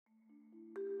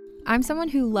I'm someone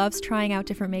who loves trying out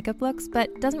different makeup looks,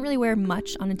 but doesn't really wear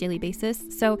much on a daily basis,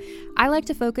 so I like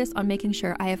to focus on making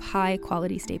sure I have high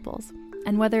quality staples.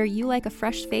 And whether you like a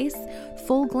fresh face,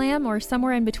 full glam, or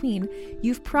somewhere in between,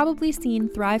 you've probably seen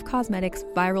Thrive Causemetics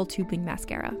Viral Tubing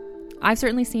Mascara. I've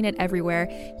certainly seen it everywhere.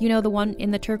 You know, the one in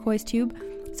the turquoise tube?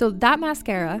 So that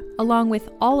mascara, along with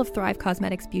all of Thrive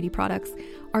Causemetics beauty products,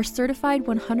 are certified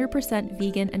 100%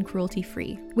 vegan and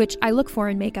cruelty-free, which I look for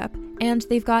in makeup, and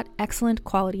they've got excellent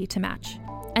quality to match.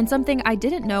 And something I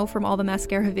didn't know from all the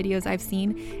mascara videos I've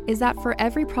seen is that for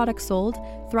every product sold,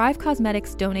 Thrive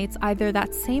Causemetics donates either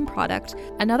that same product,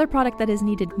 another product that is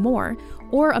needed more,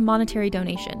 or a monetary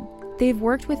donation. They've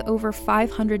worked with over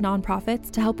 500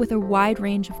 nonprofits to help with a wide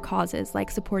range of causes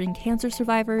like supporting cancer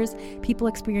survivors, people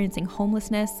experiencing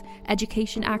homelessness,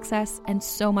 education access, and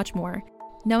so much more.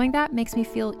 Knowing that makes me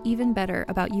feel even better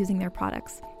about using their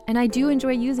products. And I do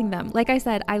enjoy using them. Like I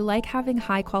said, I like having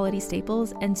high quality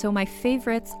staples, and so my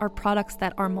favorites are products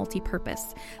that are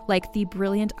multi-purpose, like the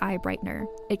Brilliant Eye Brightener.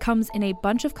 It comes in a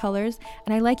bunch of colors,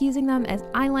 and I like using them as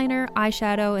eyeliner,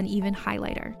 eyeshadow, and even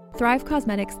highlighter. Thrive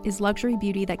Causemetics is luxury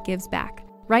beauty that gives back.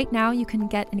 Right now, you can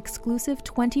get an exclusive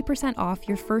 20% off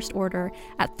your first order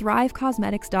at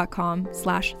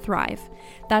thrivecausemetics.com/thrive.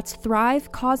 That's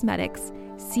Thrive Causemetics,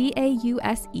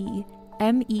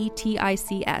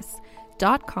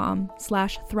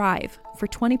 CAUSEMETICS.com/thrive for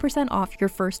 20% off your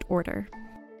first order.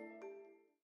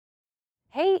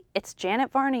 Hey, it's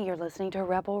Janet Varney. You're listening to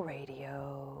Rebel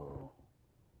Radio.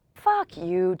 Fuck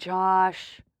you,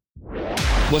 Josh.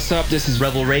 What's up? This is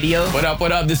Rebel Radio. What up?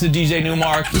 What up? This is DJ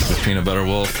Newmark. This is Peanut Butter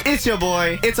Wolf. It's your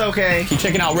boy. It's okay. Keep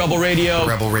checking out Rebel Radio.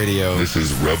 Rebel Radio. This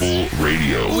is Rebel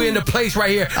Radio. We're in the place right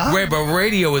here. Rebel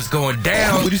Radio is going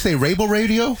down. Would you say Rebel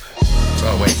Radio?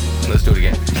 Oh, wait. Let's do it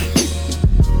again.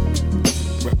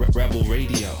 Rebel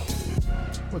Radio.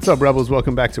 What's up, Rebels?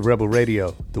 Welcome back to Rebel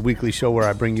Radio, the weekly show where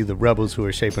I bring you the rebels who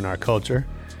are shaping our culture.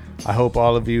 I hope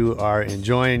all of you are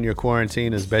enjoying your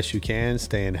quarantine as best you can,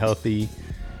 staying healthy,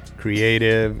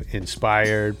 creative,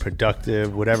 inspired,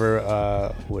 productive,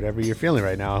 whatever you're feeling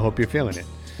right now. I hope you're feeling it.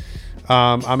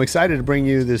 I'm excited to bring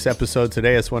you this episode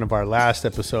today. It's one of our last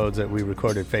episodes that we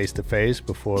recorded face-to-face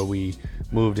before we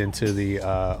moved into the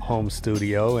home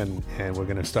studio, and we're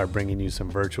going to start bringing you some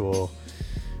virtual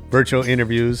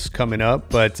interviews coming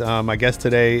up. But my guest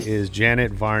today is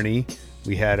Janet Varney.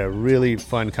 We had a really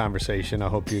fun conversation. I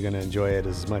hope you're going to enjoy it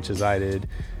as much as I did.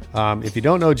 If you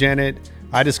don't know Janet,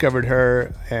 I discovered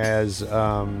her as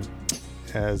a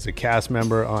cast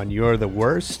member on You're the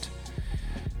Worst,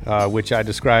 which I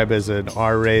describe as an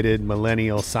R-rated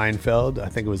millennial Seinfeld. I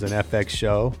think it was an FX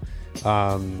show.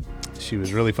 She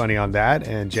was really funny on that.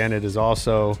 And Janet is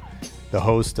also the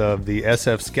host of the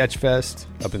SF Sketchfest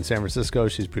up in San Francisco.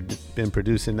 She's been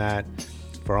producing that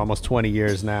for almost 20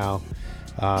 years now.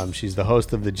 She's the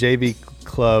host of the JV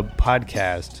Club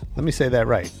podcast. Let me say that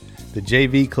right. The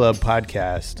JV Club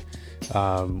podcast,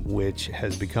 which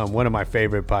has become one of my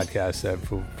favorite podcasts that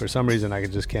for some reason I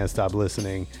just can't stop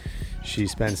listening. She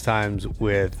spends times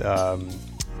with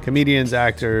comedians,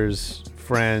 actors,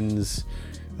 friends,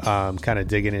 kind of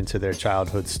digging into their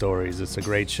childhood stories. It's a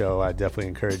great show. I definitely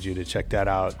encourage you to check that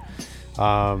out.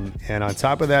 And on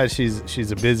top of that,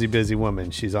 she's a busy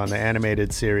woman. She's on the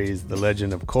animated series The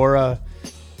Legend of Korra.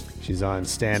 She's on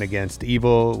Stand Against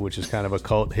Evil, which is kind of a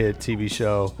cult hit TV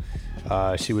show.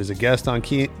 She was a guest on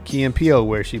Key and Peele,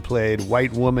 where she played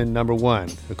White Woman Number 1,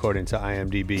 according to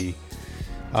IMDb.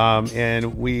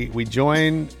 And we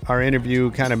join our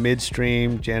interview kind of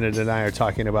midstream. Janet and I are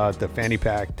talking about the fanny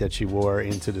pack that she wore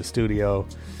into the studio.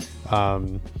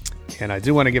 And I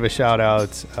do want to give a shout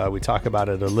out. We talk about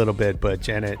it a little bit, but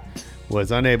Janet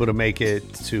was unable to make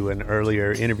it to an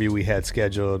earlier interview we had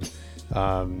scheduled.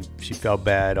 She felt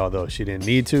bad, although she didn't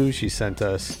need to. She sent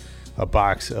us a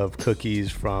box of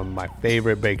cookies from my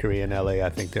favorite bakery in LA. I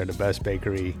think they're the best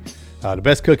bakery, the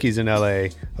best cookies in LA,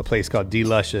 a place called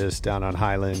Deluscious down on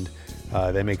Highland.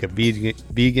 They make a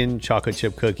vegan chocolate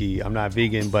chip cookie. I'm not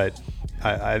vegan, but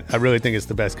I really think it's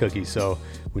the best cookie. So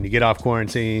when you get off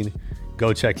quarantine,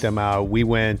 go check them out. We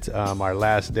went our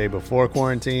last day before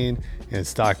quarantine and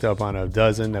stocked up on a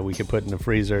dozen that we could put in the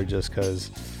freezer just because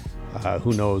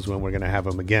who knows when we're going to have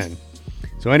them again.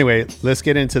 So anyway, let's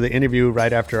get into the interview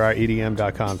right after our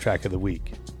EDM.com track of the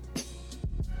week.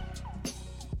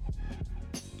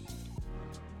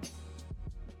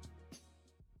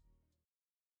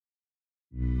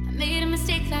 I made a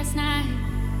mistake last night.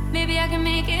 Maybe I can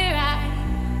make it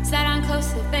right. Slide on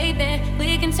closer, baby.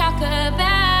 We can talk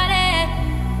about it.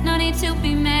 No need to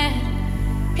be mad.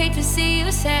 Hate to see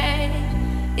you sad.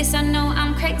 Yes, I know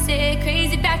I'm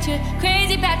crazy about you,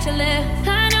 crazy about your love.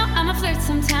 I know I'm a flirt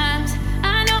sometimes.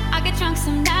 I know I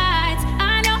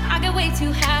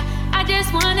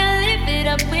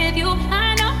up with you.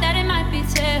 I know that it might be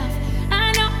tough.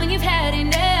 I know when you've had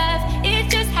enough.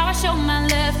 It's just how I show my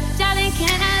love. Darling,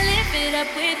 can I live it up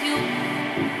with you?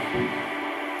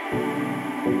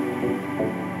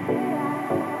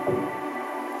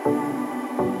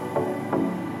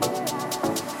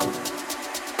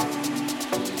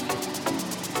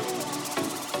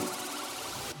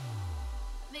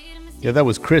 Yeah, that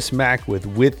was Chris Mack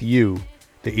with You,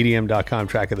 the EDM.com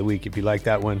track of the week. If you like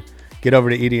that one, get over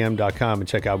to EDM.com and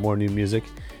check out more new music.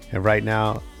 And right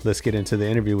now, let's get into the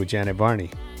interview with Janet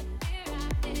Varney.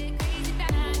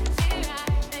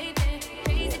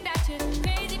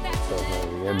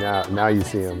 And now you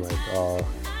see them like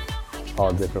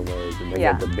all different ways. And they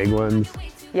got the big ones.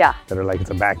 Yeah. That are like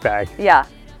it's a backpack. Yeah.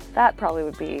 That probably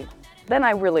would be. Then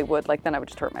I really would then I would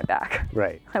just hurt my back.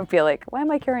 Right. I'd feel like, why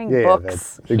am I carrying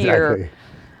books here?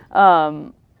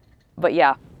 Exactly. But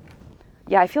yeah,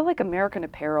 I feel like American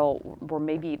Apparel were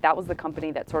maybe that was the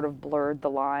company that sort of blurred the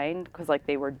line because like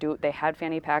they had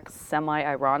fanny packs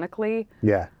semi-ironically.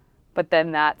 Yeah. But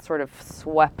then that sort of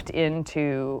swept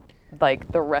into like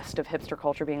the rest of hipster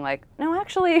culture being like, no,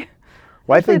 actually.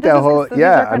 Well, I think that whole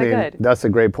good. That's a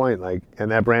great point. Like, and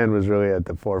that brand was really at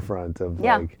the forefront of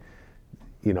like.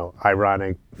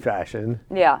 Ironic fashion.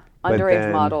 Yeah,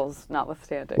 underage models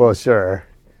notwithstanding. Well, sure.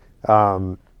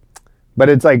 But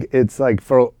it's like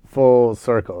full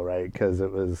circle, right? Because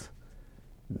it was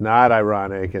not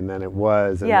ironic, and then it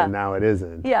was, and then now it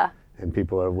isn't. Yeah. And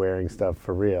people are wearing stuff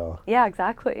for real. Yeah,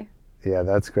 exactly. Yeah,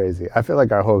 that's crazy. I feel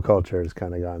like our whole culture has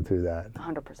kind of gone through that.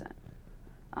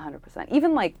 100%.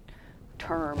 Even like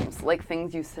terms, like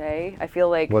things you say, I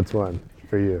feel like... What's one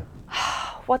for you?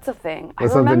 What's a thing?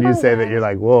 What's something you say that you're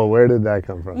like, whoa, where did that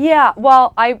come from? Yeah,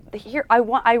 well, I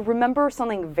remember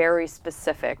something very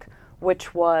specific,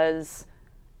 which was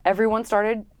everyone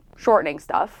started shortening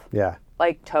stuff. Yeah.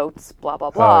 Like totes, blah, blah,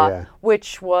 blah,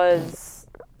 which was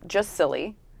just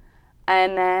silly.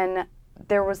 And then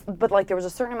there was a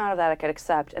certain amount of that I could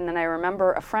accept. And then I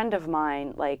remember a friend of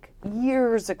mine, like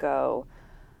years ago,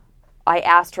 I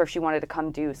asked her if she wanted to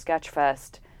come do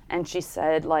Sketchfest. And she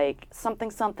said, like,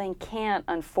 something can't,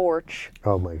 unforge.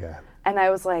 Oh, my God. And I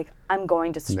was like, I'm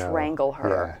going to strangle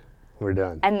her. Yeah, we're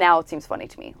done. And now it seems funny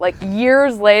to me. Like,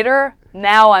 years later,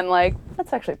 now I'm like,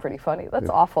 that's actually pretty funny. That's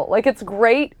awful. Like, it's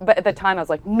great. But at the time, I was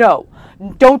like, no,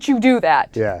 don't you do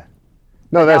that. Yeah.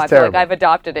 No, now that's I terrible. feel like I've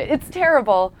adopted it. It's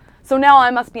terrible. So now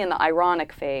I must be in the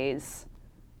ironic phase,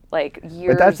 like, years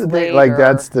later. But that's the thing, like,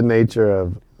 that's the nature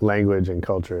of language and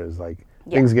culture is, like,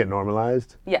 things get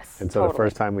normalized. Yes, and so the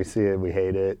first time we see it, we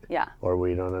hate it. Yeah. Or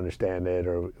we don't understand it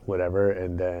or whatever.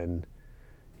 And then,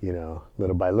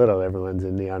 little by little, everyone's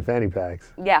in neon fanny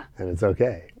packs. Yeah. And it's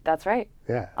okay. That's right.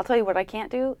 Yeah. I'll tell you what I can't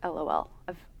do. LOL.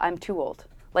 I'm too old.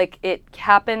 Like, it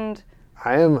happened.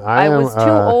 I was too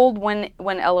old when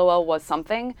LOL was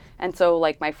something. And so,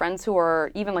 like, my friends who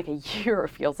are even, like, a year,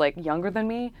 feels like, younger than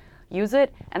me, use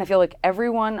it. And I feel like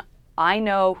everyone I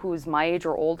know who's my age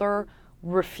or older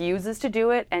refuses to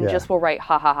do it and just will write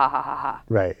ha ha ha ha ha ha.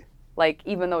 Right. Like,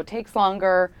 even though it takes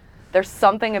longer, there's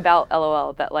something about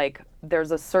LOL that, like, there's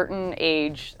a certain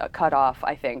age cutoff,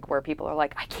 I think, where people are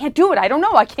like, I can't do it. I don't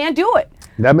know. I can't do it.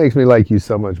 That makes me like you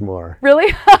so much more.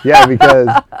 Really? Yeah, because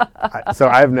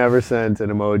I've never sent an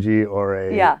emoji or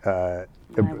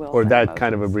or that emojis.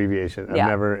 Kind of abbreviation. I've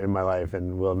never in my life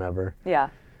and will never. Yeah.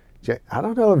 I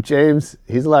don't know if James,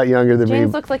 he's a lot younger than me.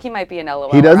 James looks like he might be an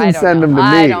LOL. He doesn't send them to me.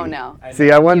 I don't know.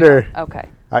 See, I wonder. Okay.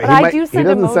 But I do send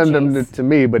emojis. He doesn't send them to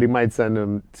me, but he might send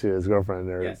them to his girlfriend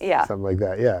or something like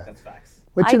that. Yeah. That's facts.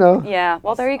 Which, Yeah,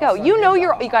 well, there you go. You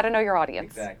got to know your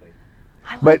audience. Exactly.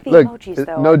 I like the emojis,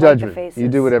 though. No I like judgment. the faces. You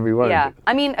do whatever you want. Yeah.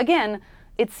 I mean, again,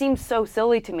 it seems so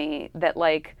silly to me that,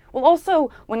 like, well,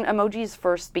 also, when emojis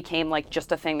first became, like,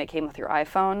 just a thing that came with your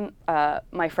iPhone,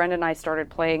 my friend and I started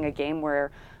playing a game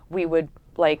where we would,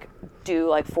 like, do,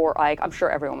 like, 4 icons. I'm sure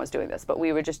everyone was doing this, but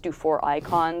we would just do 4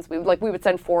 icons. We would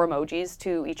send 4 emojis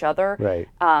to each other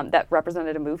that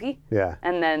represented a movie. Yeah.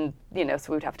 And then,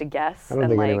 so we would have to guess. I don't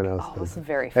think anyone else does. It was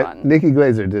very fun. Nikki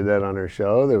Glaser did that on her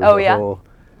show. There was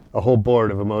a whole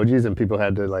board of emojis, and people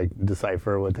had to, like,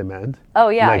 decipher what they meant. Oh,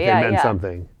 yeah, like, they meant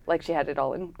something. Like she had it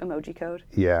all in emoji code.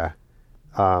 Yeah.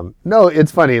 No,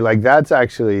 it's funny. Like,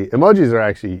 emojis are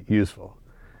actually useful.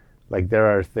 Like,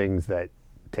 there are things that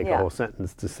take a whole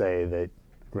sentence to say that,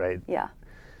 right? Yeah.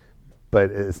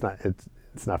 But it's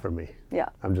not for me. Yeah.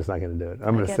 I'm just not going to do it.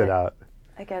 I'm going to sit out.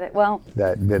 I get it. Well,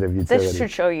 that bit of utility. This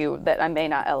should show you that I may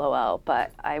not LOL,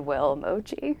 but I will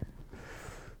emoji.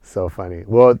 So funny.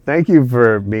 Well, thank you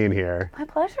for being here. My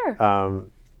pleasure.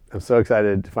 I'm so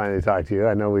excited to finally talk to you.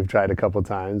 I know we've tried a couple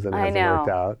times and it hasn't worked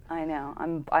out. I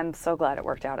know. I'm so glad it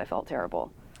worked out. I felt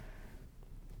terrible.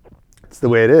 it's the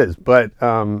way it is. But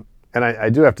and I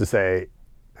do have to say,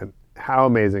 how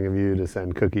amazing of you to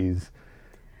send cookies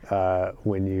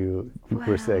when you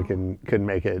were sick and couldn't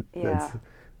make it. Yeah.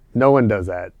 No one does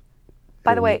that.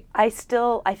 By the way, I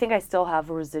think I still have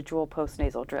a residual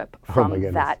postnasal drip from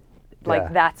that.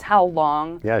 Like, that's how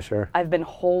long I've been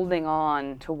holding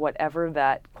on to whatever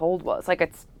that cold was. Like,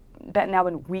 it's now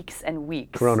been weeks and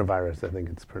weeks. Coronavirus, I think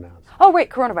it's pronounced. Oh, right,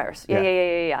 coronavirus.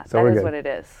 Yeah. So that is good. what it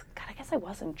is. God, I guess I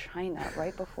was in China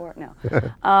right before. No.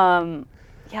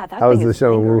 Yeah, that How was thing the is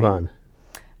show lingering. in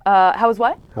Wuhan? How was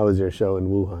what? How was your show in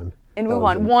Wuhan? In That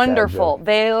was Wuhan, a bad wonderful. joke.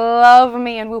 They love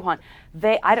me in Wuhan.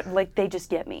 They just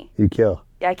get me. You kill.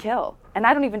 I kill. And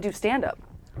I don't even do stand-up.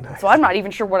 So I'm not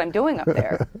even sure what I'm doing up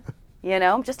there. You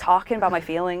know, I'm just talking about my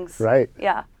feelings. Right.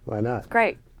 Yeah. Why not?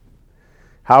 Great.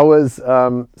 How was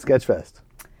Sketchfest?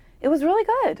 It was really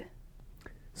good.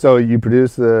 So you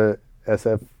produced the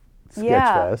SF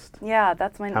Yeah. Sketchfest. Yeah,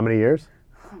 that's my... How many years?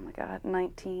 Oh my God,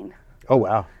 19. Oh,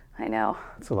 wow. I know.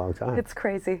 That's a long time. It's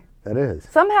crazy. That is.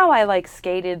 Somehow I like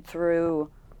skated through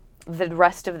the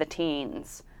rest of the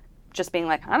teens just being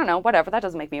like, I don't know, whatever, that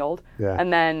doesn't make me old. Yeah.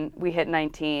 And then we hit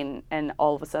 19 and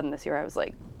all of a sudden this year I was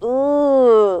like,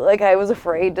 ooh, like I was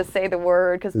afraid to say the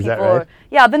word because Is people that right? are,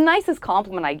 yeah, the nicest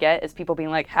compliment I get is people being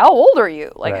like, how old are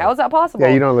you? Like, Right. how is that possible?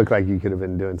 Yeah, you don't look like you could have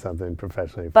been doing something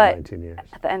professionally for But 19 years.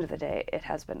 at the end of the day, it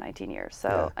has been 19 years. So,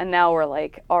 Yeah. and now we're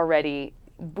like already,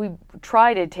 we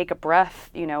try to take a breath,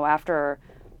 you know, after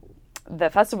the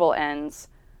festival ends.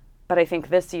 But I think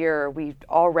this year we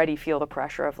already feel the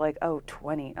pressure of like, oh,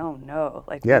 20, oh no.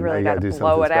 Like, Yeah, we now really you got gotta to do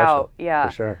blow something it special. out. Yeah.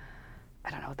 For sure. I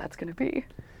don't know what that's going to be.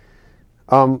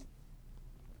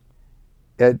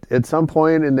 At some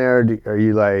point in there, are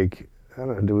you like, I don't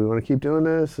know, do we want to keep doing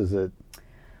this? Is it,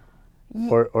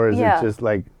 or is yeah. it just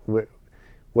like,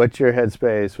 what's your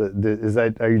headspace?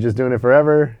 Are you just doing it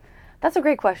forever? That's a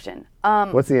great question.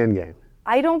 What's the end game?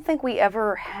 I don't think we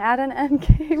ever had an end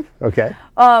game. Okay.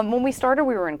 When we started,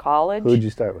 we were in college. Who'd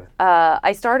you start with?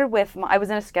 I started with, I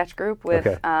was in a sketch group with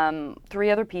Okay. 3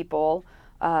 other people.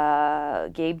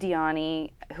 Gabe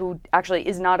Diani, who actually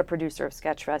is not a producer of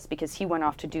Sketchfest because he went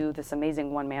off to do this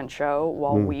amazing one-man show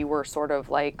while we were sort of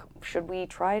like, should we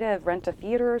try to rent a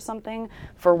theater or something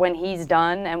for when he's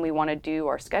done and we want to do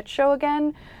our sketch show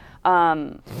again?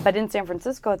 But in San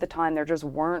Francisco at the time, there just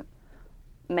weren't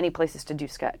many places to do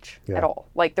sketch at all.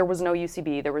 Like there was no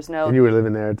UCB, there was no... And you were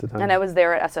living there at the time? And I was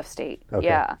there at SF State, Okay.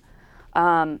 yeah.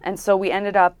 And so we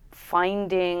ended up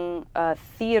finding a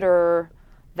theater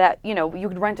that, you know, you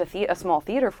could rent a small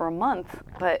theater for a month,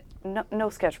 but no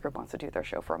sketch group wants to do their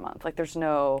show for a month. Like there's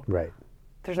no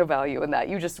value in that.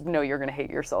 You just know you're going to hate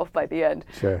yourself by the end.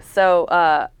 Sure.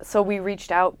 So we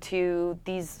reached out to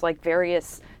these like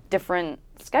various different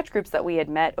sketch groups that we had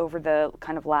met over the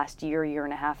kind of last year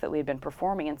and a half that we had been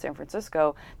performing in San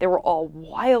Francisco. They were all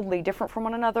wildly different from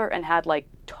one another and had like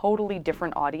totally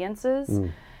different audiences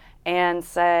and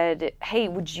said, hey,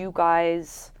 would you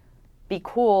guys be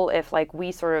cool if like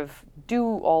we sort of do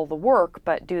all the work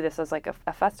but do this as like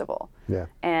a festival? Yeah.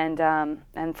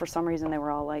 And for some reason they were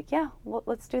all like, yeah, well,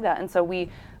 let's do that. And so we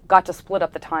got to split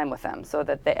up the time with them so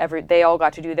that they all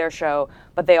got to do their show,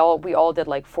 but we all did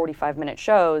like 45-minute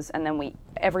shows, and then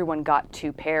everyone got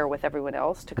to pair with everyone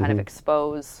else to kind of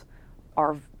expose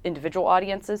our individual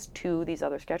audiences to these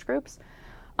other sketch groups.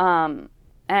 And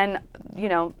you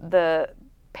know, the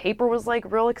paper was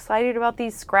like real excited about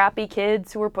these scrappy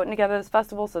kids who were putting together this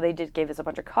festival, so they gave us a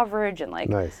bunch of coverage, and like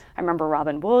Nice. I remember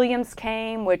Robin Williams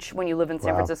came, which when you live in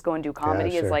San Francisco and do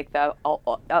comedy sure. is like the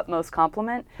utmost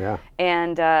compliment. Yeah.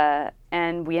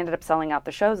 And we ended up selling out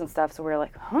the shows and stuff, so we were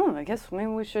like, I guess maybe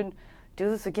we should do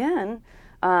this again.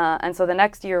 And so the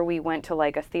next year we went to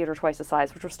like a theater twice the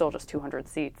size, which was still just 200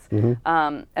 seats.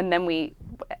 And then we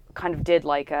kind of did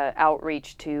like a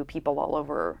outreach to people all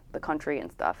over the country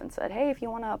and stuff and said, hey, if you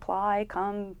want to apply,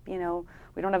 come, you know,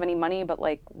 we don't have any money, but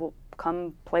like we'll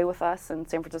come play with us. And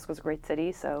San Francisco's a great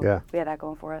city, so we had that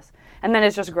going for us. And then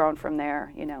it's just grown from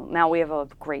there. You know, now we have a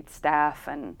great staff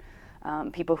and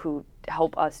people who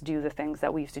help us do the things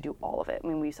that we used to do all of it. I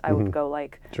mean, I would go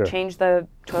like change the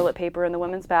toilet paper in the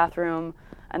women's bathroom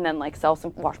and then like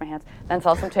wash my hands, then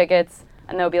sell some tickets.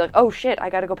 And they'll be like, oh shit, I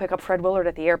got to go pick up Fred Willard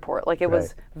at the airport. Like it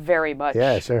was very much,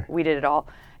 we did it all.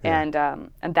 Yeah.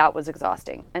 And that was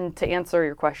exhausting. And to answer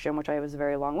your question, which I was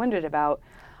very long-winded about,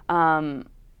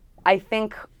 I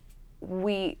think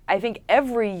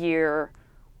every year,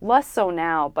 less so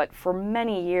now, but for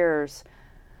many years,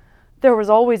 there was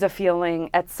always a feeling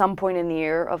at some point in the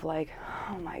year of like,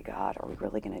 oh my God, are we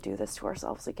really going to do this to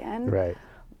ourselves again? Right.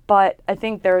 But I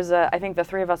think I think the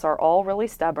three of us are all really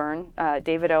stubborn.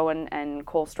 David Owen and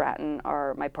Cole Stratton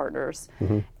are my partners.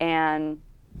 And,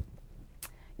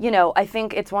 I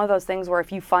think it's one of those things where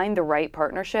if you find the right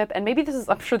partnership, and maybe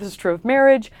I'm sure this is true of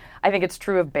marriage, I think it's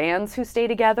true of bands who stay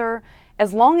together,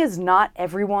 as long as not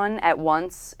everyone at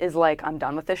once is like, I'm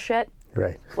done with this shit.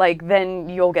 Right. Like, then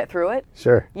you'll get through it.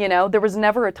 Sure. There was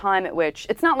never a time at which,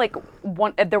 it's not like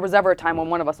there was ever a time when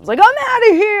one of us was like, I'm out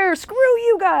of here, screw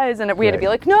you guys. And we had to be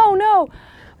like, no.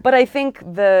 But I think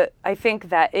that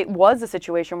it was a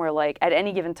situation where, like, at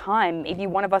any given time, maybe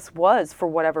one of us was, for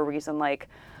whatever reason, like,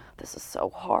 this is so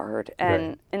hard.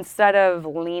 And instead of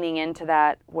leaning into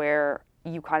that where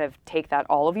you kind of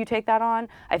all of you take that on,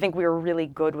 I think we were really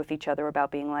good with each other about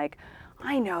being like,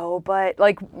 I know, but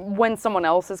like when someone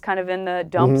else is kind of in the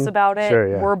dumps about it,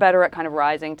 we're better at kind of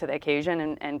rising to the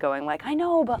occasion and going like, I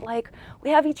know, but like we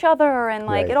have each other and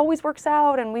like it always works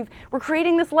out and we're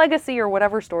creating this legacy or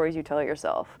whatever stories you tell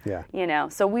yourself. Yeah.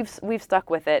 So we've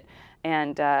stuck with it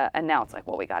and now it's like,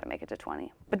 well, we got to make it to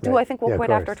 20. But do I think we'll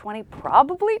quit after 20?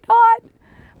 Probably not.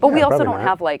 But we also don't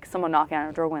have like someone knocking on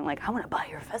our door going like, I want to buy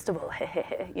your festival.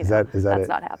 That's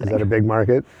not happening. Is that a big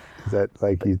market? Is that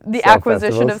like the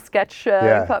acquisition of Sketch?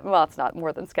 Well, it's not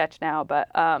more than Sketch now, but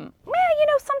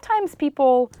sometimes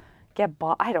people get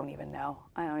bought. I don't even know.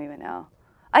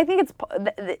 I think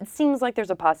it seems like there's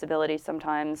a possibility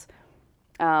sometimes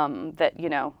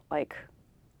that like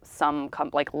some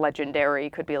like Legendary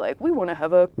could be like, we want to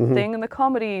have a thing in the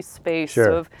comedy space.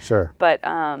 Sure.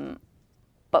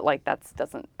 But like I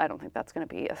don't think that's going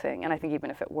to be a thing. And I think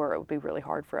even if it were, it would be really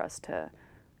hard for us to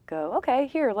go, okay,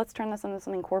 here, let's turn this into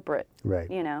something corporate. Right.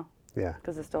 Yeah.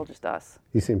 Because it's still just us.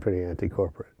 You seem pretty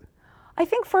anti-corporate. I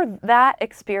think for that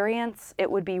experience, it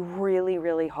would be really,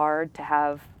 really hard to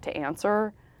have to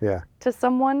answer to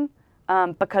someone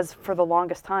because for the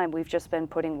longest time, we've just been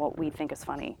putting what we think is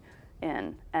funny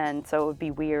in. And so it would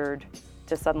be weird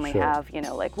to suddenly have,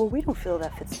 like, well, we don't feel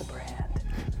that fits the brand.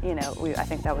 I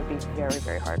think that would be very,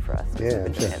 very hard for us because we've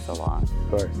been doing it so long. Of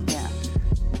course. Yeah.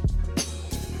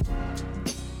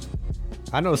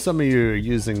 I know some of you are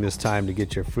using this time to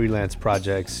get your freelance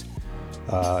projects,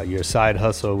 your side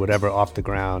hustle, whatever, off the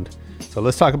ground. So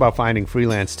let's talk about finding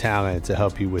freelance talent to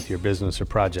help you with your business or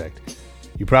project.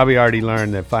 You probably already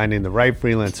learned that finding the right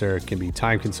freelancer can be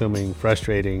time-consuming,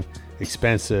 frustrating,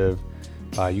 expensive.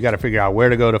 You got to figure out where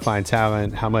to go to find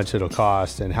talent, how much it'll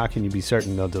cost, and how can you be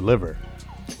certain they'll deliver.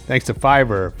 Thanks to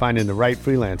Fiverr, finding the right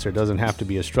freelancer doesn't have to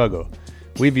be a struggle.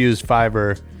 We've used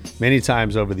Fiverr many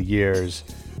times over the years.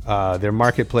 Their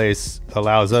marketplace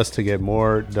allows us to get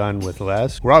more done with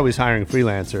less. We're always hiring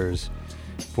freelancers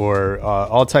for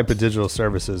all type of digital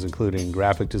services, including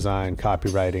graphic design,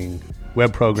 copywriting,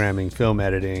 web programming, film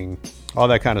editing, all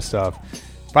that kind of stuff.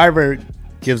 Fiverr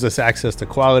gives us access to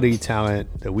quality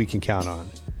talent that we can count on.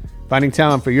 Finding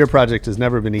talent for your project has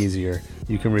never been easier.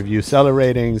 You can review seller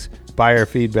ratings, buyer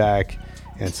feedback,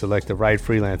 and select the right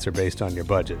freelancer based on your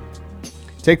budget.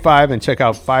 Take 5 and check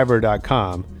out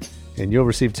Fiverr.com, and you'll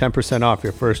receive 10% off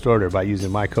your first order by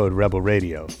using my code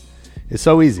REBELRADIO. It's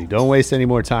so easy. Don't waste any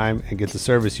more time and get the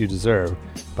service you deserve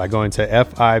by going to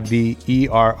Fiverr.com,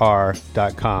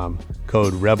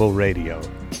 code REBELRADIO.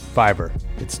 Fiverr.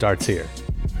 It starts here.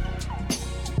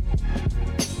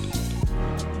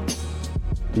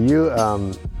 Do you,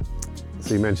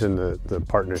 so you mentioned the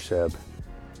partnership.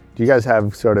 Do you guys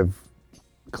have sort of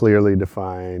clearly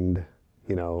defined,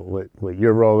 what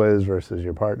your role is versus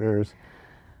your partner's?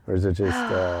 Or is it just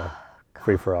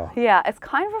free-for-all? Yeah, it's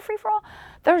kind of a free-for-all.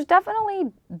 There's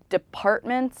definitely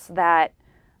departments that,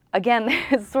 again,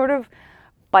 it's sort of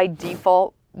by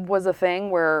default was a thing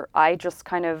where I just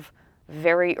kind of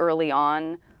very early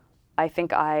on, I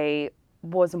think I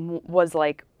was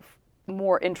like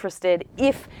more interested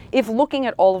if looking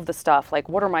at all of the stuff, like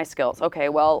what are my skills? Okay,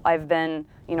 well, I've been,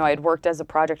 I'd worked as a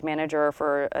project manager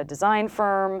for a design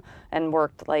firm and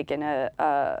worked like in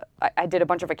I did a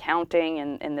bunch of accounting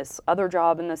in this other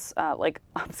job in this like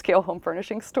upscale home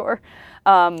furnishing store.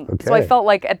 So I felt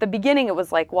like at the beginning it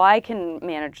was like, well, I can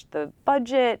manage the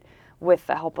budget with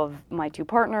the help of my two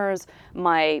partners.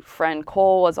 My friend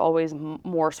Cole was always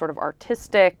more sort of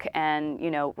artistic and,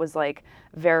 was like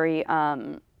very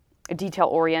detail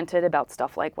oriented about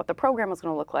stuff like what the program was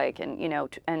going to look like, and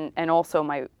and also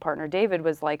my partner David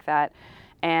was like that,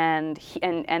 and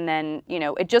then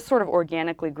it just sort of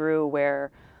organically grew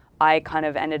where I kind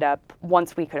of ended up,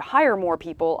 once we could hire more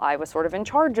people, I was sort of in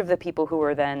charge of the people who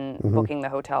were then booking the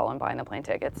hotel and buying the plane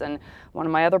tickets, and one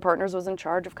of my other partners was in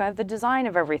charge of kind of the design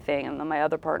of everything, and then my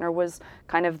other partner was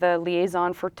kind of the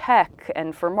liaison for tech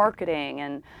and for marketing,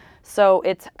 and so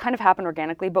it's kind of happened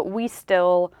organically, but we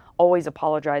still always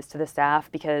apologize to the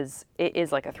staff because it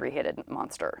is like a three-headed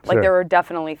monster. Like Sure. there are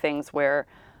definitely things where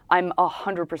I'm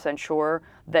 100% sure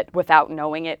that without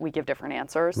knowing it, we give different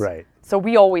answers. Right. So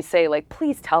we always say like,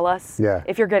 please tell us Yeah.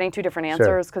 if you're getting two different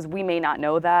answers because we may not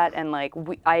know that. And like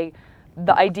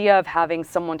the idea of having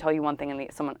someone tell you one thing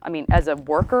and as a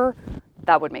worker,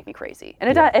 that would make me crazy.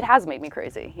 And it has made me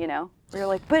crazy, you know? Where you're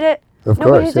like, but Of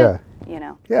nobody course, did, yeah. you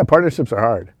know? Yeah, partnerships are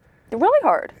hard. They're really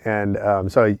hard. And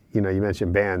so, you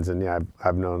mentioned bands, and yeah,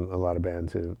 I've known a lot of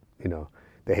bands who,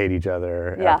 they hate each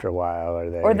other Yeah. after a while,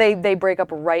 Or they break up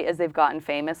right as they've gotten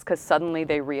famous because suddenly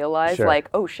they realize, Sure. like,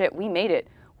 oh shit, we made it.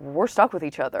 We're stuck with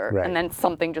each other. Right. And then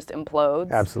something just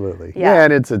implodes. Absolutely. Yeah. Yeah,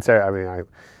 and it's I mean,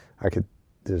 I could,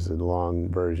 there's a long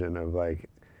version of like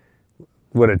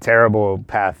what a terrible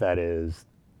path that is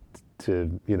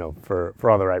to, for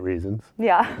all the right reasons.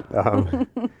 Yeah.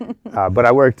 But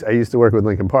I used to work with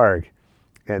Linkin Park,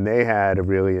 and they had a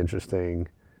really interesting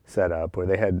setup where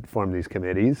they had formed these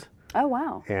committees. Oh,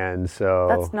 wow. And so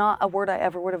That's not a word I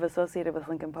ever would have associated with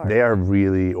Linkin Park. they are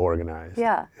really organized.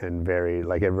 Yeah. And very,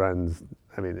 like, it runs,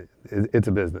 I mean, it's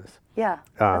a business. Yeah,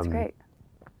 that's great.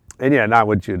 And yeah, not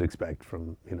what you'd expect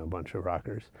from, a bunch of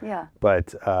rockers. Yeah.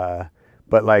 But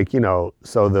like,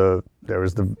 so there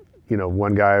was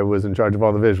one guy was in charge of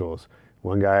all the visuals.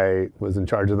 One guy was in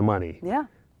charge of the money. Yeah.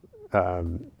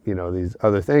 These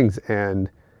other things. And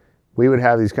we would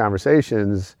have these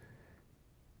conversations,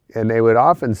 and they would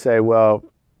often say, well,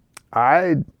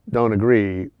 I don't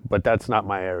agree, but that's not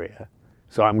my area.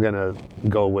 So I'm going to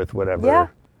go with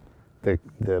whatever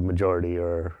the majority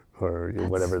or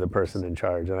whatever the person in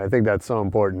charge. And I think that's so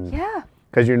important. Yeah.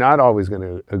 Because you're not always going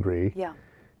to agree. Yeah.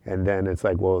 And then it's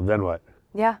like, well, then what?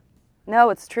 Yeah. No,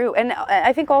 it's true. And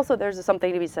I think also there's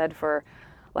something to be said for,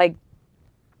 like,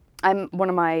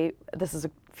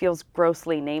 feels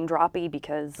grossly name droppy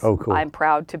because Oh, cool. I'm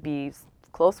proud to be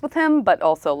close with him, but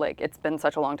also like it's been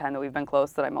such a long time that we've been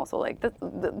close that I'm also like,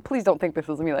 please don't think this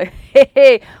is me like,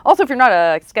 hey. Also, if you're not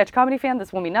a sketch comedy fan,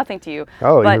 this will mean nothing to you.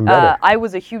 Oh, but even better. I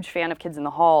was a huge fan of Kids in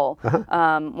the Hall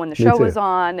when the show too. was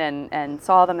on and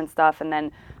saw them and stuff, and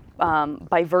then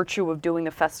by virtue of doing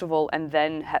the festival and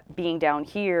then being down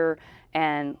here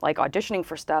and like auditioning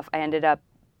for stuff, I ended up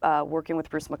working with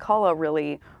Bruce McCullough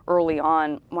really early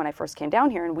on when I first came down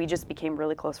here, and we just became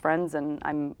really close friends. And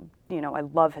I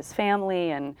love his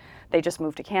family, and they just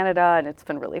moved to Canada, and it's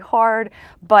been really hard.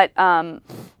 But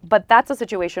that's a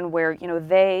situation where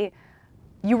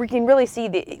you can really see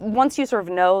once you sort of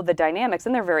know the dynamics,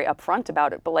 and they're very upfront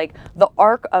about it, but like the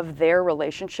arc of their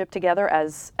relationship together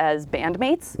as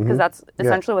bandmates, because that's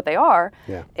essentially what they are,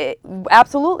 it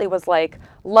absolutely was like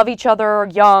love each other,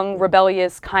 young,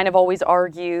 rebellious, kind of always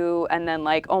argue, and then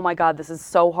like, oh my God, this is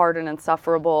so hard and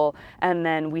insufferable, and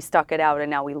then we stuck it out,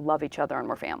 and now we love each other and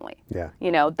we're family. Yeah.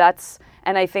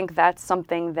 And I think that's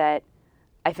something that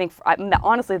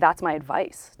honestly, that's my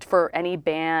advice for any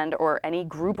band or any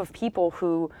group of people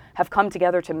who have come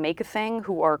together to make a thing,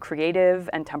 who are creative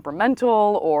and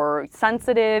temperamental or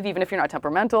sensitive. Even if you're not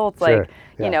temperamental, it's Sure. like,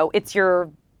 Yeah. it's your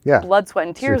Yeah. blood, sweat,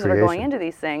 and It's your tears that are going creation. into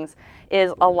these things,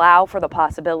 is allow for the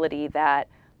possibility that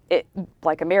it,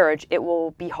 like a marriage, it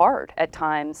will be hard at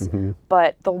times,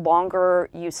 but the longer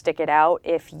you stick it out,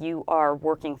 if you are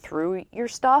working through your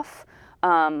stuff,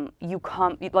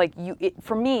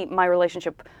 for me, my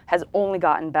relationship has only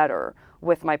gotten better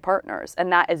with my partners,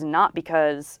 and that is not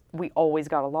because we always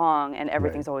got along and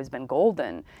everything's always been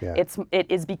golden. Yeah. It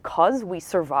is because we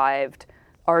survived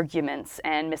arguments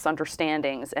and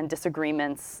misunderstandings and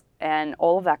disagreements and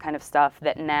all of that kind of stuff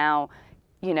that now,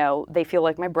 they feel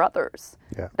like my brothers.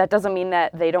 Yeah. That doesn't mean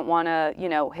that they don't want to,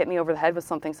 hit me over the head with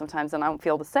something sometimes, and I don't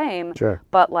feel the same. Sure.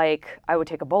 But like, I would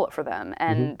take a bullet for them,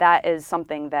 and that is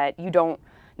something that you don't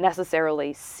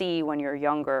necessarily see when you're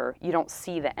younger. You don't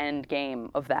see the end game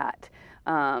of that.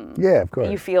 Yeah, of course.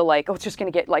 You feel like, it's just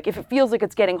going to get, like, if it feels like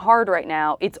it's getting hard right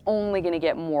now, it's only going to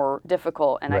get more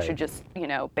difficult, and I Right. should just,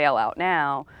 bail out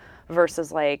now.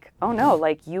 Versus like, oh no,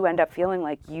 like you end up feeling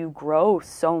like you grow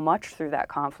so much through that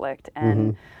conflict,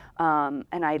 and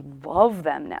I love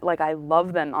them now. Like I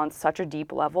love them on such a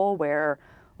deep level where,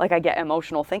 like, I get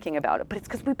emotional thinking about it. But it's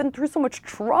because we've been through so much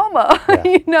trauma,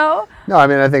 No, I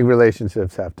mean, I think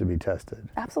relationships have to be tested,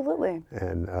 Absolutely.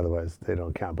 and otherwise they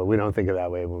don't count. But we don't think of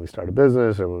that way when we start a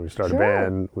business or when we start a Sure.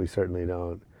 band. We certainly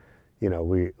don't.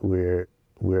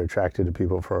 We're attracted to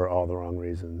people for all the wrong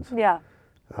reasons. Yeah.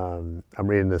 I'm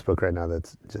reading this book right now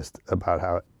that's just about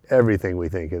how everything we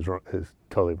think is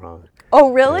totally wrong.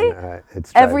 Oh, really? And,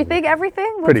 it's driving me- Everything?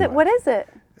 What's Pretty it? much. What is it?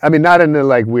 I mean, not in the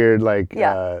like weird like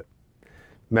Yeah.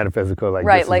 metaphysical like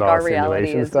Right, this like is all our reality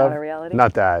simulation is stuff. not a reality?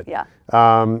 Not that. Yeah.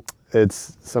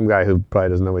 it's some guy who probably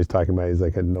doesn't know what he's talking about. He's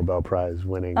like a Nobel Prize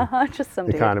winning Just some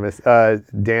dude. economist.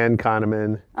 Dan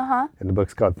Kahneman. And the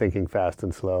book's called Thinking Fast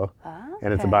and Slow.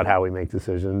 And it's about how we make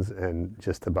decisions and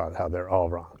just about how they're all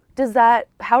wrong.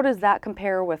 How does that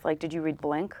compare with, like, did you read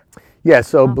Blink? Yeah,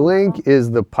 so Blink is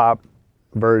the pop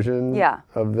version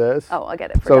of this. Oh, I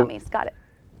get it. For dummies. Got it.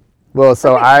 Well,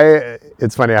 so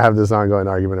it's funny, I have this ongoing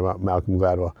argument about Malcolm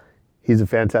Gladwell. He's a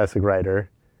fantastic writer.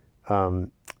 I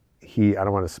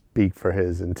don't want to speak for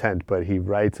his intent, but he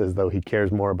writes as though he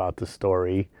cares more about the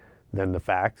story than the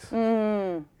facts.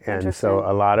 And so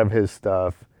a lot of his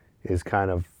stuff is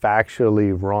kind of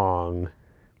factually wrong,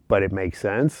 but it makes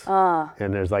sense.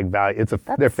 And there's like value.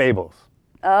 They're fables.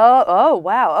 Oh,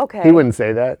 wow. Okay. He wouldn't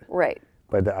say that. Right.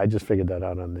 But I just figured that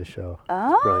out on this show.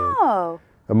 Oh.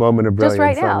 A moment of brilliance Just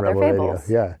right now, on they're Rebel fables.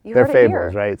 Radio. Yeah, You they're heard it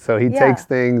fables, here. right? So he takes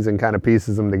things and kind of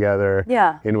pieces them together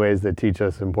in ways that teach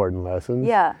us important lessons.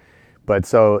 Yeah. But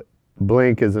so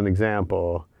Blink is an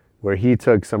example where he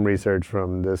took some research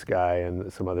from this guy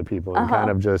and some other people and kind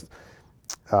of just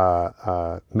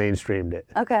mainstreamed it.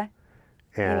 Okay.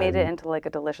 And He made it into like a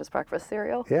delicious breakfast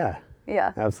cereal. Yeah,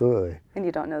 Yeah. absolutely. And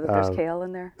you don't know that there's kale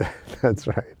in there? That's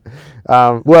right.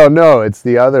 Well, no, it's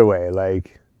the other way.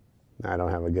 Like, I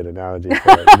don't have a good analogy for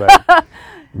it,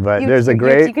 but there's a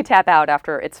great... You could tap out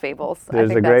after it's fables. There's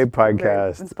I think a great that's very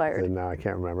podcast, inspired. and now I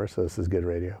can't remember, so this is good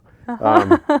radio,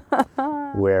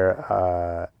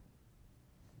 where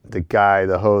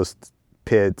the host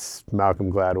pits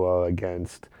Malcolm Gladwell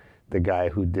against the guy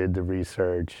who did the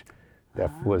research that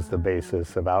was the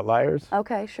basis of Outliers.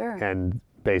 Okay, sure. And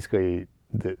basically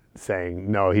saying,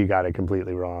 no, he got it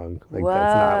completely wrong. Like,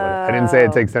 that's not what I didn't say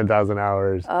it takes 10,000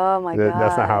 hours. Oh my God.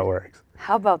 That's not how it works.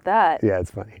 How about that? Yeah,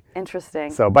 it's funny.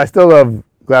 Interesting. So, but I still love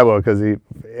Gladwell because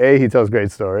he tells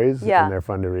great stories Yeah. and they're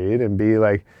fun to read, and B,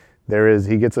 like,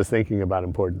 he gets us thinking about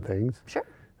important things. Sure.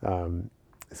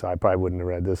 So I probably wouldn't have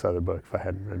read this other book if I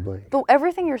hadn't read Blink. But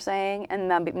everything you're saying, and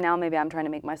now maybe I'm trying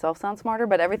to make myself sound smarter,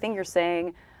 but everything you're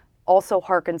saying also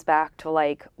harkens back to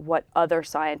like what other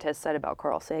scientists said about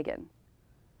Carl Sagan.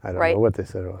 I don't right? know what they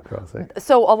said about Carl Sagan.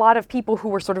 So a lot of people who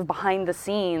were sort of behind the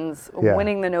scenes, Yeah.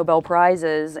 winning the Nobel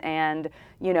Prizes and,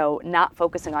 not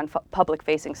focusing on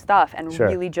public-facing stuff and Sure.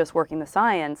 really just working the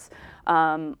science,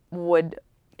 would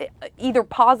either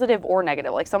positive or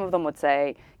negative. Like some of them would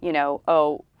say,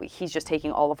 oh, he's just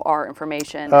taking all of our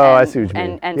information I see what you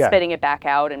mean. and Yeah. spitting it back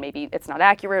out, and maybe it's not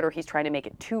accurate, or he's trying to make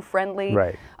it too friendly.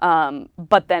 Right.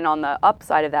 But then on the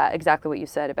upside of that, exactly what you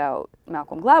said about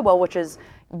Malcolm Gladwell, which is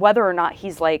whether or not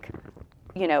he's like,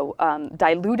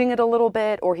 diluting it a little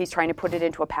bit, or he's trying to put it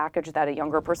into a package that a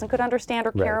younger person could understand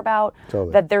or care Right. about,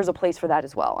 Totally. that there's a place for that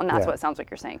as well. And that's Yeah. what it sounds like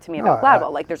you're saying to me about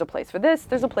Gladwell. Like there's a place for this,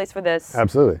 there's a place for this,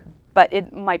 Absolutely. but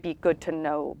it might be good to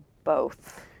know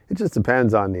both. It just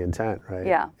depends on the intent, right?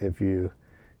 Yeah. If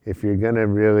you're gonna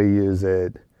really use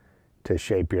it to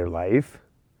shape your life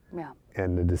Yeah.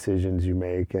 and the decisions you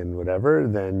make and whatever,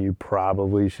 then you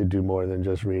probably should do more than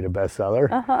just read a bestseller.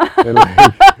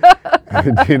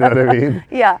 And do you know what I mean?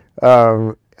 Yeah.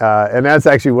 And that's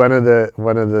actually one of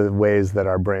the ways that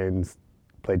our brains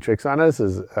play tricks on us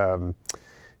is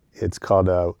it's called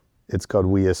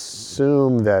we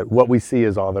assume that what we see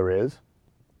is all there is.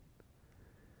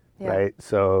 Yeah. Right?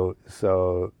 So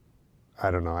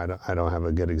I don't know. I don't have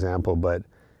a good example, but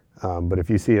if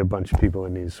you see a bunch of people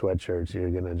in these sweatshirts,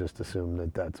 you're gonna just assume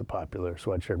that that's a popular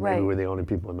sweatshirt. Maybe Right. we're the only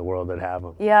people in the world that have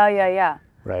them. Yeah.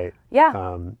 Right?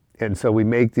 Yeah. And so we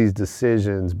make these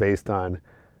decisions based on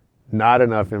not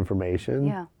enough information.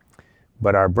 Yeah.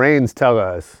 But our brains tell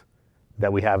us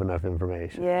that we have enough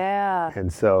information. Yeah.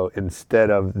 And so instead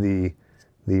of the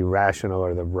rational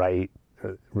or the right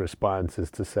response is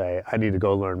to say, I need to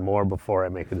go learn more before I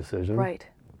make a decision. Right.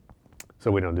 So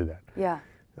we don't do that. Yeah.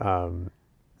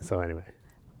 So anyway.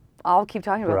 I'll keep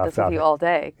talking We're about off this with topic. you all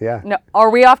day. Yeah. No, are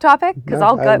we off topic? Because No,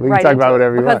 I'll get we can right talk into about it.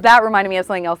 whatever you Because want. that reminded me of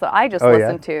something else that I just Oh, yeah?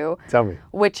 listened to. Tell me.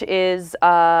 Which is,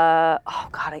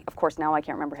 of course, now I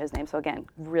can't remember his name. So again,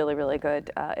 really, really good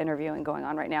interviewing going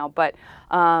on right now. But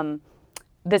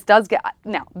this does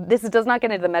not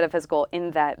get into the metaphysical in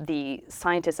that the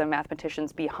scientists and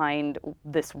mathematicians behind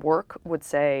this work would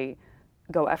say,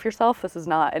 go F yourself. This is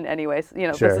not in any way,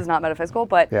 Sure. this is not metaphysical,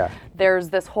 but Yeah. there's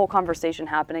this whole conversation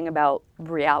happening about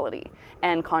reality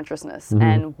and consciousness Mm-hmm.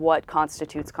 and what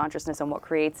constitutes consciousness and what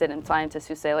creates it. And scientists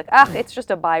who say it's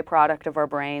just a byproduct of our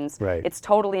brains. Right. It's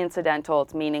totally incidental.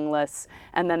 It's meaningless.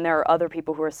 And then there are other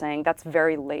people who are saying that's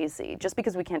very lazy. Just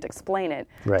because we can't explain it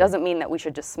Right. doesn't mean that we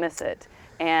should dismiss it.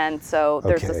 And so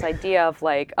there's this Okay. idea of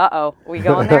like, we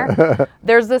going there?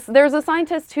 There's a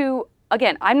scientist who,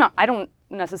 again, I don't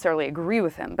necessarily agree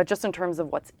with him, but just in terms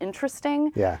of what's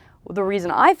interesting, Yeah. the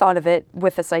reason I thought of it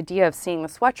with this idea of seeing the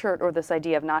sweatshirt or this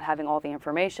idea of not having all the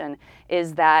information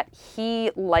is that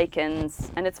he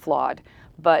likens, and it's flawed,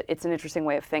 but it's an interesting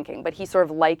way of thinking, but he sort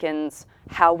of likens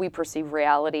how we perceive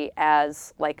reality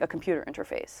as like a computer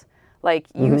interface. Like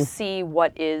you see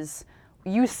what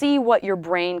your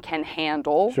brain can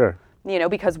handle. Sure. You know,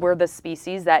 because we're the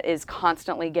species that is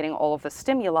constantly getting all of the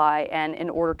stimuli, and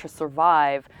in order to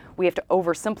survive, we have to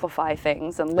oversimplify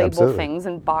things and label Absolutely. things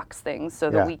and box things so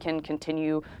that Yeah. we can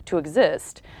continue to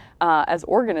exist as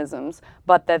organisms.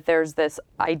 But that there's this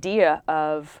idea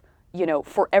of, you know,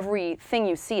 for everything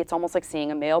you see, it's almost like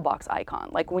seeing a mailbox icon.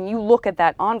 Like when you look at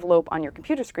that envelope on your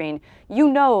computer screen, you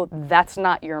know that's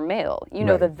not your mail. You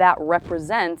know Right. that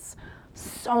represents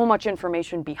so much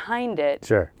information behind it.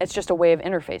 Sure. It's just a way of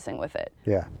interfacing with it.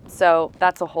 Yeah. So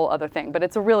that's a whole other thing. But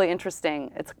it's a really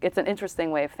interesting, it's an interesting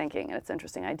way of thinking, and it's an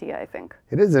interesting idea, I think.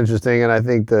 It is interesting, and I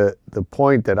think the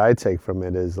point that I take from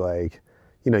it is like,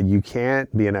 you know, you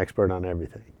can't be an expert on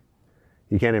everything.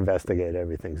 You can't investigate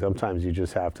everything. Sometimes you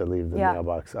just have to leave the Yeah.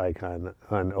 mailbox icon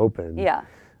unopened. Yeah.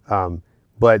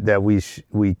 But that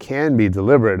we can be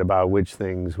deliberate about which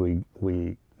things we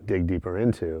dig deeper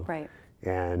into. Right.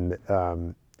 And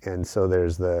so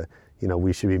there's you know,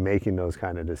 we should be making those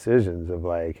kind of decisions of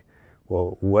like,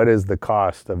 well, what is the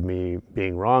cost of me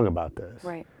being wrong about this?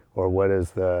 Right. Or what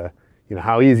is you know,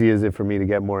 how easy is it for me to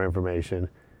get more information?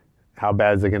 How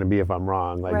bad is it going to be if I'm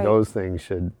wrong? Like Right. those things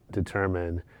should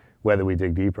determine whether we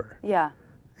dig deeper. Yeah.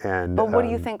 And But what do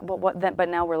you think? But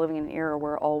now we're living in an era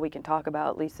where all we can talk about,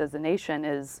 at least as a nation,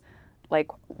 is like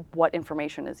what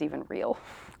information is even real.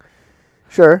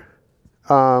 Sure.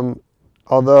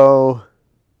 Although,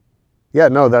 yeah,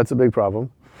 no, that's a big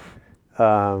problem.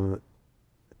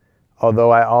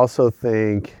 Although I also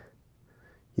think,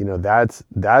 you know, that's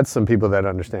some people that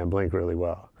understand Blink really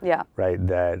well, Yeah. right?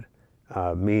 That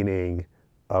meaning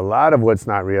a lot of what's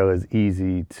not real is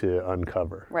easy to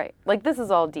uncover. Right. Like this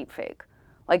is all deep fake.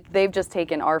 Like they've just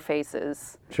taken our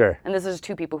faces. Sure. And this is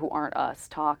two people who aren't us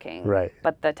talking. Right.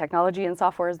 But the technology and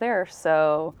software is there,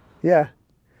 so. Yeah.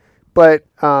 But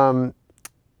there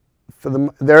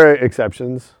are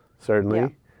exceptions, certainly. Yeah.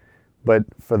 But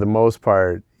for the most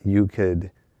part, you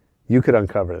could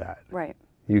uncover that. Right.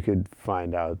 You could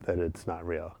find out that it's not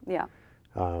real. Yeah.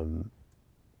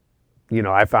 You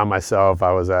know, I found myself,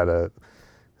 I was at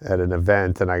an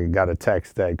event and I got a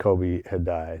text that Kobe had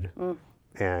died.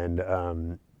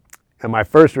 And my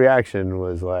first reaction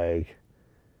was like,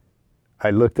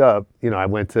 I looked up, you know, I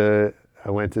went to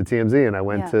TMZ and I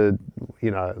went to,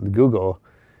 you know, Google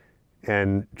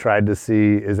and tried to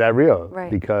see, is that real?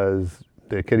 Right. Because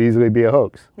it could easily be a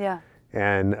hoax. Yeah.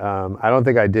 And I don't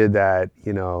think I did that,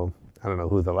 you know, I don't know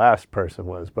who the last person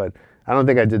was, but I don't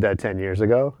think I did that 10 years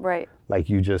ago. Right. Like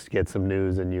you just get some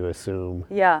news and you assume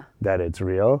Yeah. that it's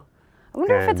real. I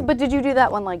wonder if it's, And- but did you do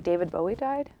that when like David Bowie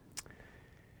died?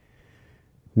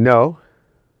 No.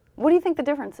 What do you think the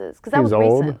difference is? Because that He was was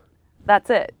old. recent. That's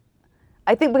it.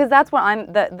 I think because that's what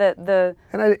I'm the.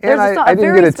 And I there's didn't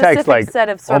very get a text specific like, set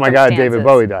of oh my God, David circumstances.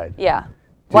 Bowie died. Yeah.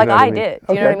 you Like know what I I mean? did.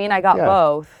 Do you know what I Okay. mean? I got Yeah.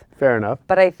 both. Fair enough.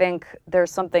 But I think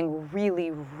there's something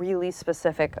really, really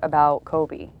specific about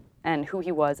Kobe and who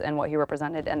he was and what he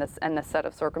represented and the set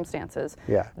of circumstances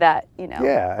Yeah. that, you know.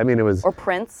 Yeah, I mean, it was, Or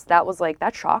Prince, that was like,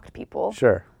 that shocked people.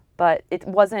 sure. But it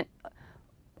wasn't,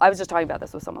 I was just talking about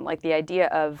this with someone, like the idea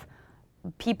of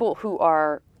people who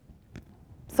are,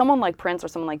 someone like Prince or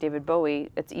someone like David Bowie,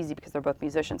 it's easy because they're both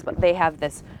musicians, but they have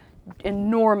this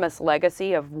enormous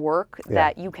legacy of work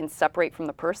that you can separate from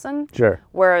the person. Sure.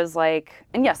 Whereas like,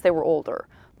 and yes, they were older,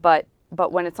 but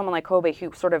when it's someone like Kobe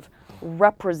who sort of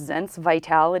represents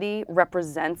vitality,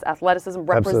 represents athleticism,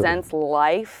 represents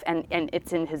life, and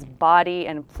it's in his body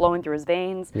and flowing through his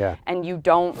veins. Yeah. And you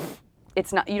don't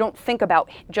think about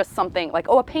just something like,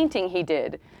 oh, a painting he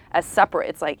did as separate.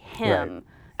 It's like him Right.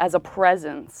 as a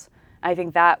presence. I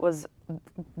think that was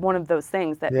one of those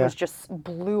things that Yeah. was just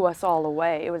blew us all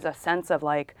away. It was a sense of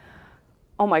like,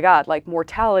 oh my God, like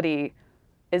mortality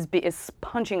is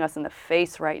punching us in the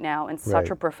face right now in such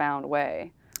Right. a profound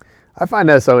way. I find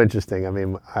that so interesting. I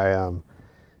mean,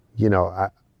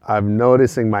 I'm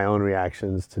noticing my own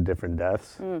reactions to different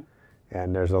deaths,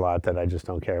 and there's a lot that I just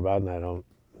don't care about, and I don't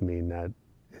mean that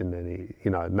in any,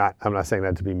 I'm not saying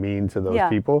that to be mean to those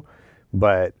people,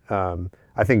 but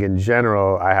I think in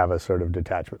general I have a sort of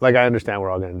detachment. Like I understand we're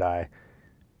all going to die.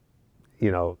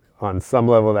 On some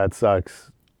level that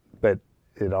sucks, but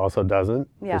it also doesn't.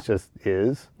 Yeah. It just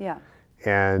is. Yeah.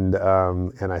 And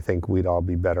I think we'd all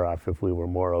be better off if we were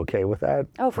more okay with that.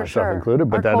 Oh, for myself sure. included.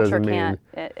 But Our that culture doesn't mean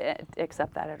can't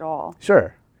accept that at all.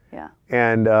 sure. Yeah.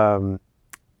 And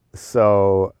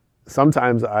so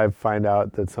sometimes I find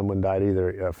out that someone died,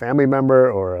 either a family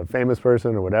member or a famous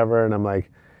person or whatever, and I'm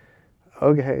like,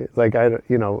 okay, like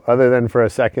other than for a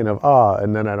second of awe,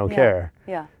 and then I don't care.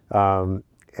 Yeah.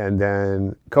 And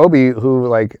then Kobe, who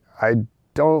like I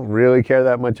don't really care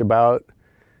that much about.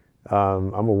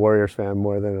 I'm a Warriors fan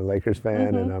more than a Lakers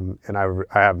fan, and I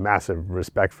have massive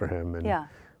respect for him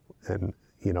and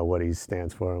what he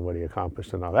stands for and what he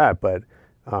accomplished and all that. But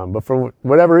for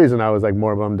whatever reason, I was like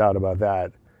more bummed out about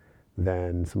that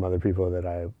than some other people that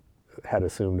I had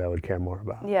assumed I would care more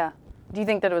about. Yeah. Do you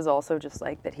think that it was also just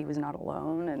like that he was not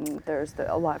alone, and there's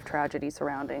a lot of tragedy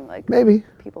surrounding like maybe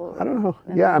people? I don't know.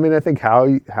 Yeah, I mean, I think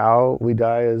how we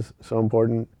die is so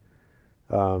important.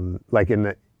 Like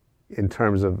in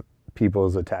terms of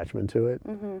people's attachment to it,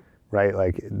 right?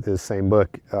 Like this same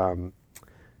book,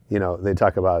 they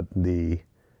talk about the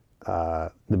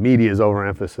media's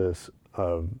overemphasis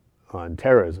on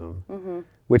terrorism,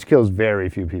 which kills very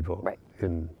few people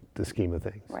in the scheme of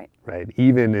things. Right.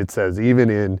 Even it says even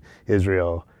in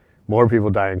Israel, more people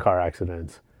die in car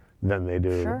accidents than they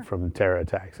do from terror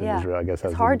attacks in Israel. I guess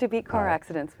it's hard to beat car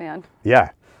accidents, man.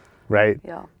 Yeah. Right.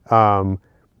 Yeah.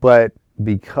 But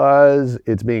because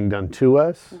it's being done to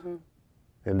us,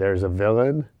 and there's a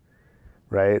villain,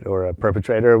 right, or a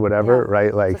perpetrator, or whatever,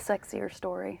 right? Like it's a sexier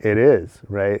story. It is,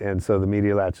 right? And so the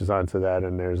media latches onto that,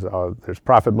 and there's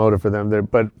profit motive for them there,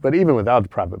 but even without the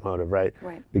profit motive, right?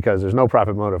 Right. Because there's no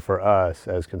profit motive for us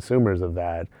as consumers of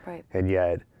that, right? And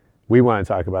yet we want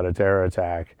to talk about a terror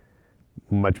attack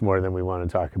much more than we want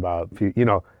to talk about.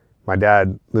 My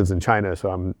dad lives in China, so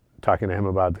I'm talking to him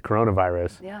about the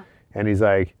coronavirus. Yeah. And he's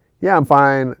like, "Yeah, I'm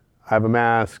fine. I have a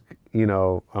mask."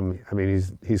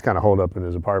 He's kind of holed up in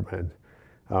his apartment.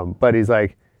 But he's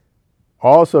like,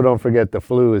 also don't forget the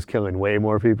flu is killing way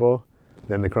more people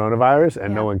than the coronavirus,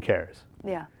 and no one cares.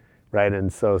 Yeah. Right?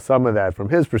 And so some of that, from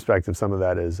his perspective, some of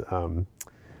that is,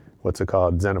 what's it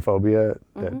called, xenophobia,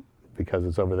 that because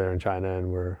it's over there in China and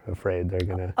we're afraid they're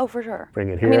going to for sure. bring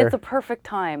it here. I mean, it's a perfect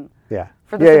time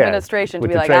for this yeah. administration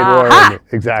With to be the like, trade war aha!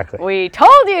 Exactly. We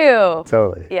told you!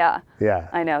 Totally. Yeah. Yeah.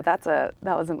 I know, that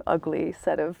was an ugly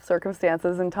set of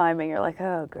circumstances and timing. You're like,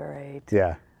 oh, great.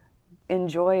 Yeah.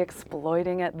 Enjoy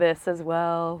exploiting at this as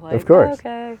well. Like, of course.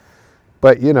 Okay.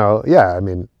 But,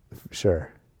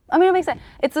 sure. I mean, it makes sense.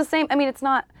 It's the same. I mean, it's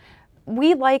not,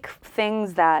 we like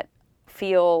things that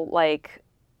feel like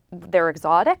they're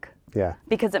exotic. Yeah.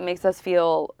 Because it makes us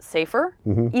feel safer.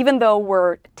 Even though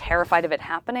we're terrified of it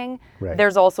happening,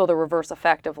 there's also the reverse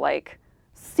effect of like,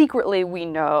 secretly we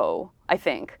know, I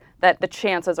think, that the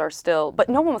chances are still, but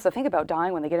no one wants to think about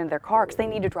dying when they get in their car because they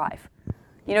need to drive.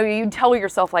 You tell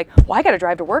yourself like, well, I got to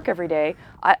drive to work every day.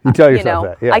 You tell yourself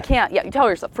that, yeah. I can't, you tell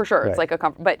yourself, for sure. It's like a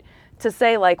comfort. But to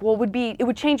say like, well, it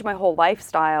would change my whole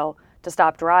lifestyle to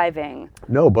stop driving.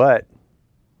 No, but,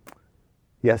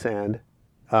 yes, and.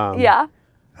 Yeah.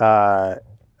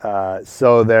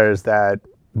 So there's that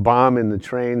bomb in the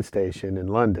train station in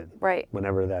London. Right.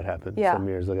 Whenever that happened some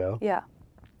years ago. Yeah.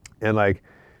 And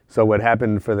so what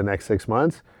happened for the next 6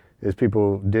 months is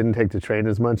people didn't take the train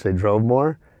as much, they drove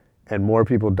more, and more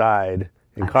people died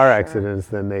in car accidents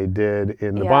than they did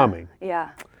in the bombing. Yeah.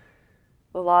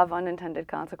 The law of unintended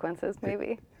consequences,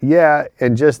 maybe. Yeah,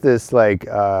 and just this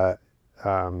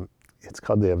it's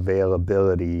called the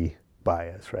availability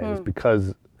bias, right? It's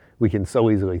because we can so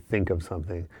easily think of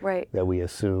something that we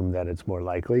assume that it's more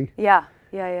likely. Yeah.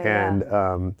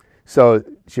 And so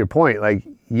to your point,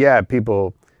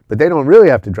 people, but they don't really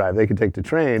have to drive. They can take the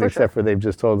train, except for they've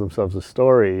just told themselves a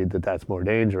story that's more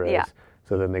dangerous. Yeah.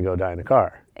 So then they go die in a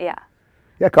car. Yeah.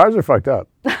 Yeah, cars are fucked up.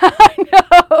 I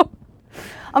know.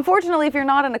 Unfortunately, if you're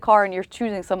not in a car and you're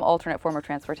choosing some alternate form of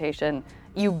transportation,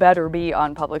 you better be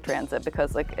on public transit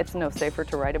because it's no safer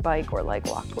to ride a bike or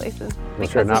walk places. Well,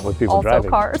 sure, not with people also driving.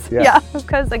 Cars. Yeah,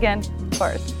 because again,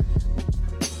 cars.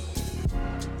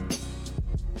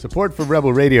 Support for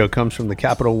Rebel Radio comes from the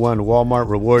Capital One Walmart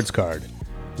Rewards Card.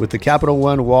 With the Capital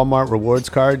One Walmart Rewards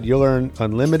Card, you'll earn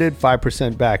unlimited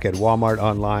 5% back at Walmart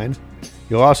online.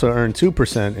 You'll also earn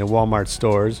 2% in Walmart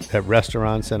stores, at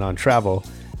restaurants, and on travel,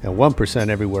 and 1%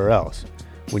 everywhere else.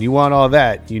 When you want all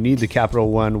that, you need the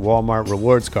Capital One Walmart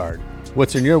Rewards Card.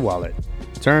 What's in your wallet?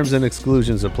 Terms and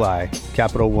exclusions apply.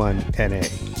 Capital One NA.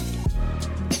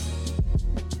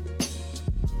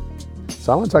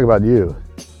 So I want to talk about you.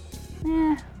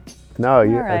 No,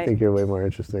 I think you're way more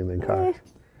interesting than cars.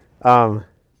 Do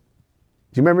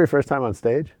you remember your first time on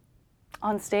stage?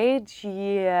 On stage,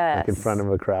 yes. In front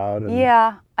of a crowd?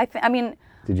 Yeah. I mean...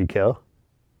 Did you kill?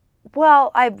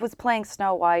 Well, I was playing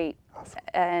Snow White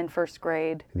in first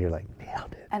grade. And you're like,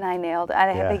 nailed it. And I nailed it.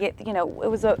 I had Yeah. to get,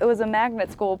 it was a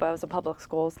magnet school, but it was a public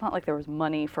school. It's not like there was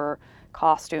money for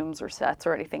costumes or sets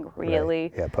or anything really.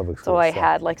 Right. Yeah, public So school I stuff.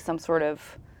 had like some sort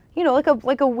of,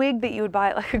 like a wig that you would buy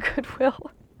at like a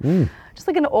Goodwill. Just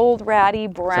like an old ratty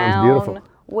brown beautiful.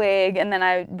 wig, and then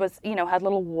I was, had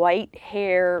little white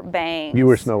hair bangs. You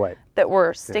were Snow White. That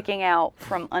were sticking out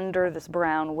from under this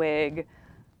brown wig.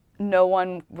 No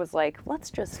one was like, I'm going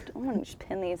to just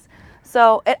pin these.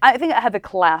 So I think I had the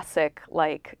classic,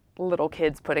 like, little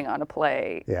kids putting on a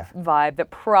play vibe that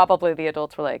probably the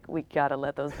adults were like, we got to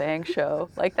let those bangs show.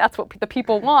 Like, that's what the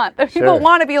people want. The people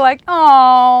want to be like,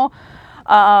 oh.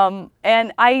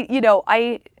 And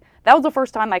that was the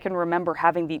first time I can remember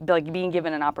being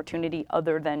given an opportunity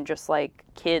other than just like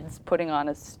kids putting on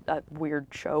a weird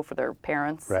show for their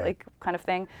parents, like kind of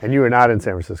thing. And you were not in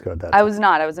San Francisco at that time? I was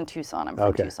not. I was in Tucson. I'm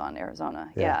from Tucson, Arizona.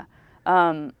 Yeah.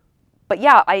 But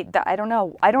yeah, I don't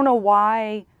know. I don't know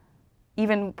why,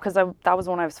 even because that was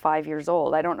when I was 5 years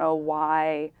old. I don't know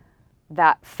why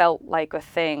that felt like a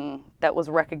thing that was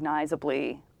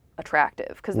recognizably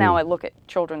attractive, because now I look at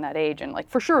children that age and like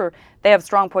for sure they have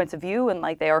strong points of view and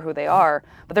like they are who they are,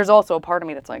 but there's also a part of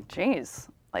me that's like, geez,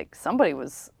 like somebody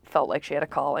felt like she had a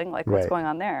calling, like what's going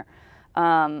on there.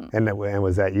 And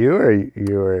was that you, or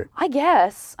you were? I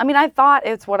guess. I mean, I thought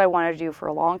it's what I wanted to do for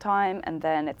a long time, and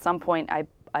then at some point I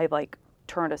like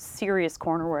turned a serious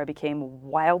corner where I became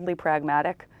wildly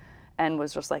pragmatic and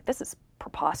was just like, this is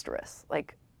preposterous.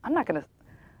 Like, I'm not gonna.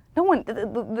 No one,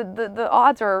 the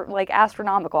odds are like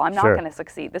astronomical. I'm not going to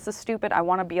succeed. This is stupid. I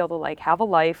want to be able to like have a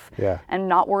life and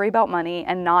not worry about money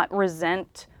and not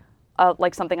resent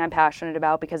like something I'm passionate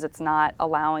about because it's not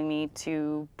allowing me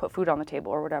to put food on the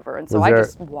table or whatever. And so I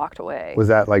just walked away. Was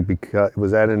that like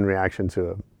was that in reaction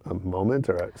to a moment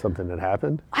or something that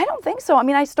happened? I don't think so. I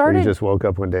mean, I started. Or you just woke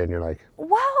up one day and you're like,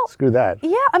 well, screw that.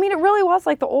 Yeah, I mean, it really was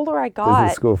like the older I got.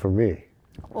 This is school for me.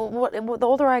 Well, the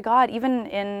older I got, even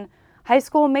in high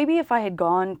school, maybe if I had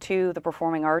gone to the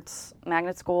performing arts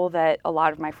magnet school that a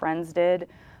lot of my friends did,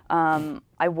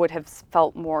 I would have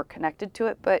felt more connected to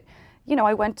it. But,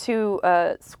 I went to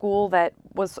a school that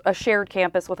was a shared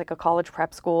campus with like a college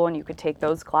prep school, and you could take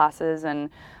those classes. And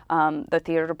the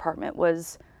theater department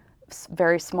was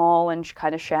very small and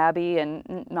kind of shabby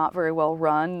and not very well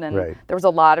run. And there was a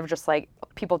lot of just like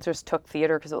people just took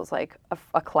theater because it was like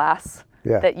a class.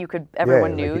 That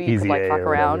everyone knew, like you could like fuck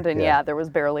around, and there was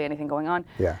barely anything going on.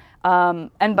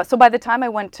 So by the time I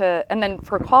went to, and then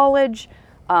for college,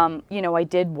 I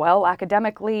did well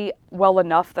academically, well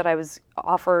enough that I was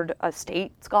offered a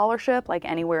state scholarship, like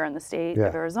anywhere in the state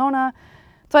of Arizona.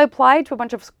 So I applied to a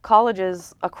bunch of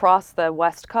colleges across the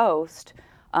West Coast,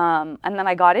 and then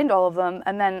I got into all of them,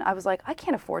 and then I was like, I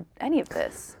can't afford any of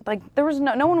this. Like, there was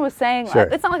no one was saying,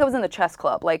 it's not like I was in the chess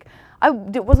club. Like, I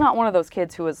was not one of those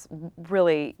kids who was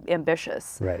really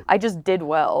ambitious. I just did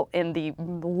well in the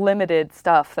limited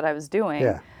stuff that I was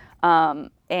doing.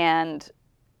 And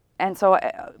so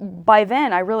by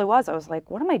then I really was. I was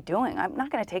like, what am I doing? I'm not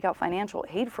going to take out financial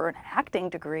aid for an acting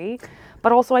degree,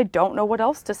 but also I don't know what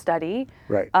else to study.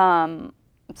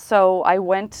 So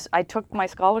I took my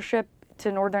scholarship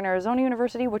to Northern Arizona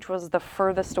University, which was the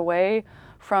furthest away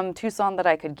from Tucson that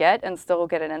I could get and still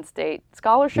get an in-state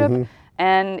scholarship.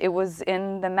 And it was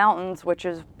in the mountains, which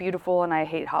is beautiful, and I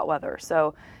hate hot weather.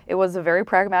 So it was a very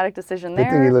pragmatic decision there.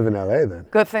 Good thing you live in LA then.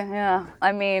 Good thing, yeah.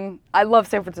 I mean, I love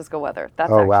San Francisco weather.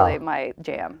 That's actually my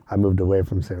jam. I moved away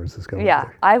from San Francisco. Yeah,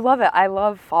 I love it. I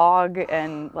love fog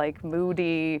and like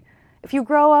moody. If you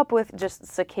grow up with just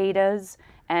cicadas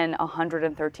and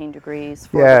 113 degrees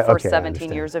for the first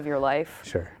 17 years of your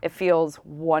life, it feels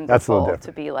wonderful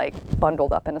to be like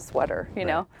bundled up in a sweater, you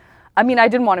know? I mean, I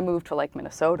didn't want to move to like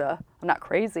Minnesota. I'm not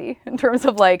crazy in terms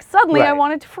of like suddenly I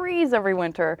wanted to freeze every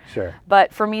winter.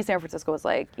 But for me, San Francisco was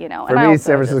like, For me,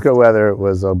 San Francisco weather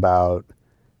was about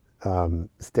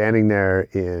standing there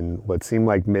in what seemed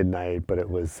like midnight, but it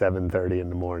was 7:30 in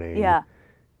the morning.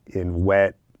 In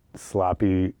wet,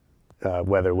 sloppy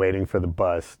weather, waiting for the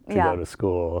bus to go to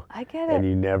school. I get it. And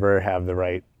you never have the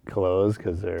right clothes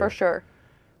because they're for sure.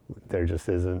 There just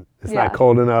isn't. It's not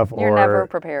cold enough. You're never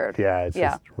prepared. Yeah, it's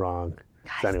just wrong.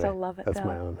 So I still love it. That's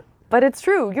my own. But it's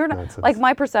true. You're not like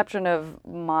my perception of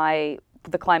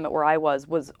the climate where I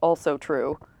was also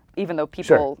true. Even though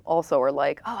people also are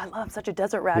like, oh, I'm such a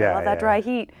desert rat. I love that dry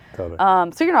heat. Totally.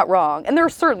 So you're not wrong. And there are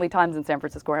certainly times in San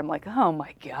Francisco where I'm like, oh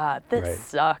my God, this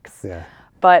sucks.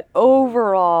 But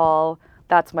overall,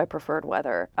 that's my preferred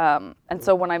weather. And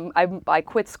so when I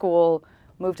quit school,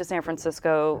 moved to San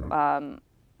Francisco,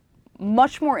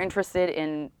 much more interested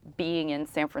in being in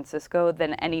San Francisco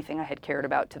than anything I had cared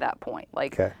about to that point.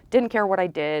 Like, didn't care what I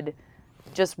did,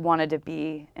 just wanted to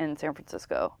be in San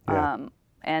Francisco. Yeah.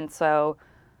 And so,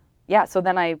 yeah, so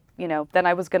then I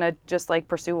was going to just like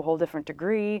pursue a whole different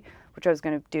degree, which I was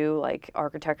going to do like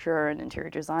architecture and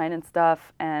interior design and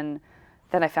stuff. And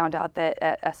then I found out that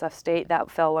at SF State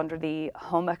that fell under the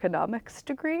home economics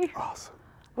degree. Awesome.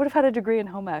 I would have had a degree in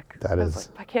home ec. That is.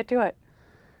 Like, I can't do it.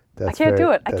 I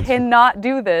I cannot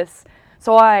do this.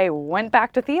 So I went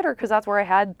back to theater because that's where I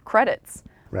had credits.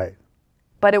 Right.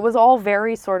 But it was all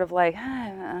very sort of like,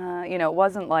 it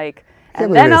wasn't like, I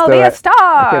and then I'll be a star.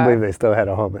 I can't believe they still had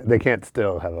they can't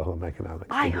still have a home economics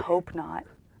degree. I hope not.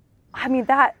 I mean,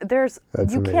 That's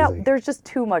amazing. there's just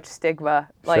too much stigma.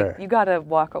 Like, Sure. you got to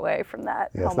walk away from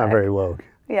that. Yeah, it's not very woke.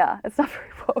 Yeah, it's not very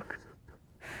woke.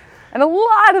 And a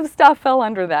lot of stuff fell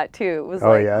under that too. It was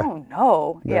oh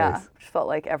no. Nice. Yeah. Just felt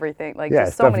like everything, like Yeah,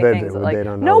 just so many stuff things. that Like, they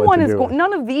don't know no what one to is do with.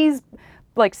 none of these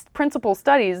like principal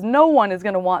studies, no one is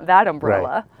going to want that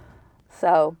umbrella.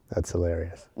 So That's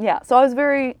hilarious. yeah, so I was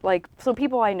very like, so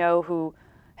people I know who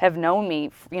have known me,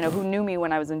 who knew me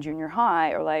when I was in junior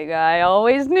high, are like, I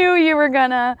always knew you were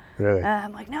gonna. Really? And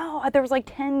I'm like, no, there was like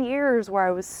 10 years where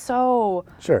I was so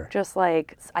Sure. just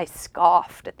like, I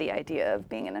scoffed at the idea of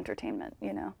being in entertainment,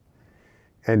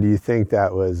 And do you think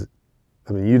that was,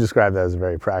 I mean, you described that as a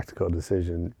very practical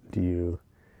decision. Do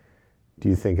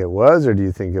you think it was, or do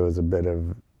you think it was a bit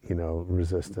of,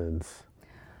 resistance?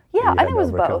 Yeah, you I had think it to was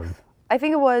overcome? both. I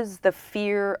think it was the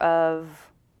fear of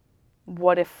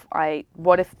what if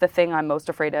the thing I'm most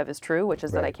afraid of is true, which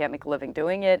is that I Right. can't make a living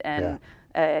doing it. And,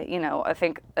 I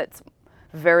think it's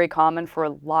very common for a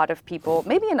lot of people,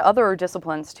 maybe in other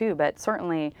disciplines too, but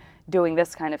certainly doing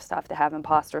this kind of stuff, to have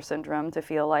imposter syndrome, to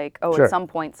feel like, Sure. at some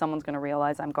point someone's going to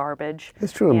realize I'm garbage.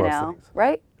 It's true in most things.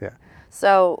 Right? Yeah.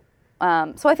 So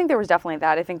I think there was definitely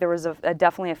that. I think there was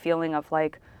definitely a feeling of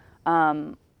like,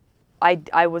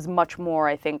 I was much more,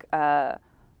 I think, a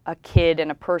kid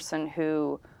and a person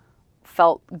who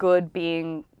felt good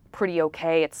being pretty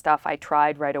okay at stuff I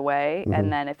tried right away. Mm-hmm.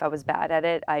 And then if I was bad at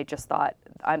it, I just thought,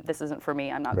 this isn't for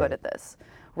me, I'm not good at this.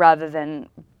 Rather than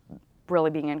really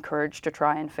being encouraged to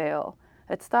try and fail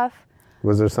at stuff.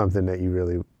 Was there something that you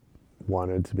really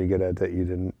wanted to be good at that you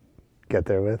didn't get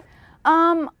there with?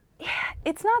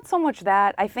 It's not so much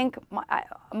that. I think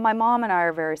my mom and I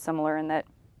are very similar in that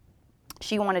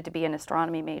she wanted to be an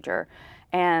astronomy major,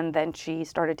 and then she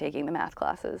started taking the math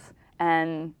classes,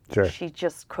 and Sure. she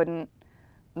just couldn't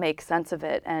make sense of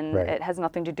it, and Right. it has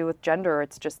nothing to do with gender.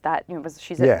 It's just that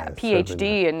she's Yeah, a it's PhD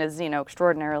certainly and is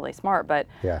extraordinarily smart, but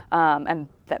Yeah. and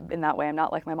in that way I'm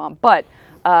not like my mom, but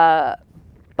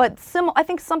I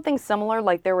think something similar.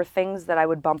 Like, there were things that I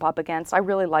would bump up against. I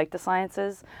really liked the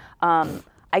sciences.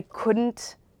 I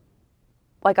couldn't.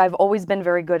 Like, I've always been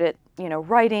very good at,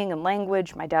 writing and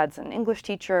language. My dad's an English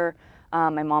teacher.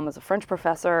 My mom was a French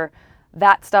professor.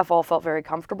 That stuff all felt very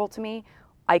comfortable to me.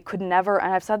 I could never,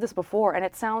 and I've said this before, and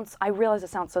I realize it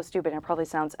sounds so stupid, and it probably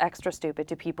sounds extra stupid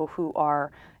to people who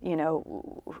are,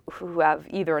 who have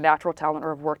either a natural talent or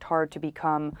have worked hard to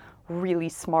become really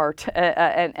smart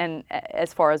and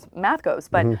as far as math goes.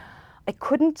 But I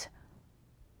couldn't.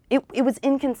 It was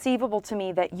inconceivable to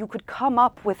me that you could come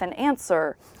up with an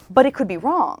answer, but it could be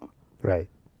wrong. Right.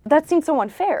 That seems so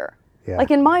unfair. Yeah.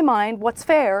 Like, in my mind, what's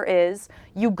fair is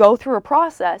you go through a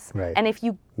process, Right. and if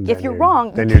you're you're- wrong,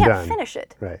 you then you're can't done. finish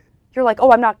it. Right. You're like,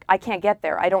 oh, I can't get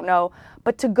there. I don't know.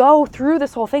 But to go through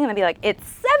this whole thing and then be like, it's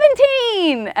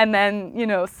 17, and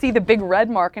then, see the big red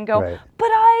mark and go, Right. but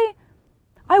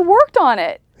I worked on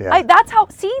it. Yeah. That's how,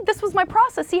 this was my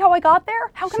process. See how I got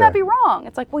there? How can Sure. that be wrong?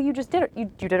 It's like, well, you just did it. You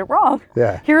did it wrong.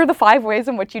 Yeah. Here are the 5 ways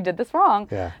in which you did this wrong.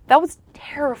 Yeah. That was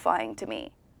terrifying to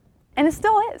me. And it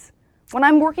still is. When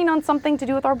I'm working on something to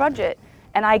do with our budget,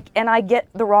 and I get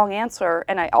the wrong answer,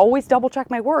 and I always double check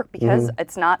my work because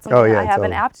it's not something yeah, I have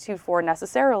an totally. aptitude for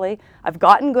necessarily. I've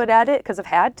gotten good at it because I've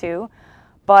had to,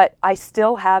 but I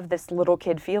still have this little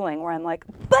kid feeling where I'm like,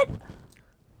 but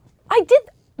I did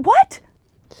what?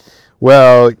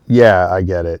 Well, yeah, I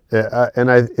get it,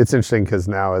 it's interesting because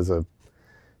now as a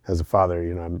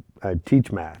father, I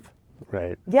teach math,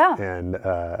 right? Yeah. And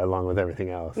along with everything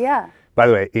else. Yeah. By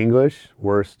the way, English,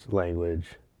 worst language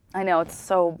I know, it's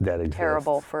so that exists.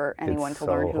 terrible for anyone It's to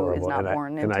so learn who is horrible. not and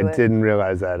born I, into and I it. didn't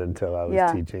realize that until I was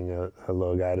Yeah. teaching a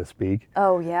little guy to speak.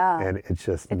 Oh yeah. And it's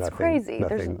just it's nothing. crazy.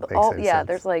 There's Nothing makes any sense.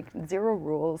 there's like 0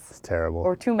 rules. It's terrible.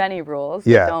 Or too many rules.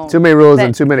 Yeah, that don't- too many rules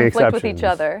and that too many conflict with each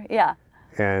exceptions. other. Yeah.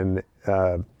 And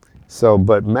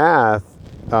but math,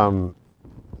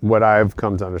 what I've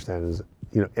come to understand is,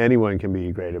 anyone can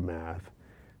be great at math.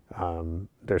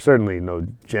 There's certainly no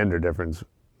gender difference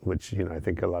which I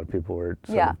think a lot of people were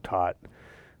sort Yeah. of taught,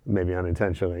 maybe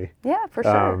unintentionally. Yeah, for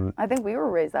sure. I think we were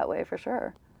raised that way for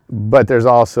sure. But there's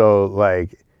also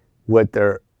like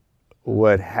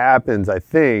what happens, I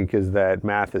think, is that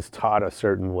math is taught a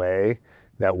certain way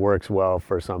that works well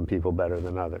for some people better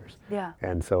than others. Yeah.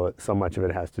 And so much of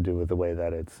it has to do with the way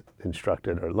that it's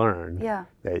instructed or learned. Yeah.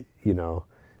 That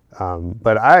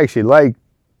but I actually like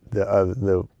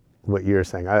the what you're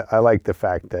saying. I like the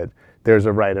fact that there's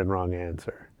a right and wrong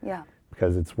answer. Yeah.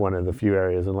 Because it's one of the few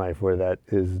areas in life where that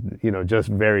is just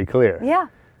very clear. Yeah.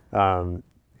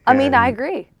 I mean, I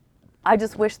agree. I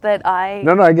just wish that I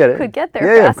I get it. could get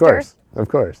there yeah, faster. Of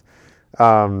course.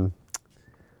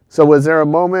 So was there a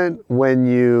moment when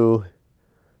you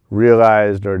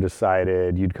realized or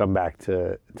decided you'd come back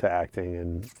to acting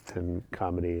and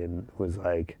comedy and was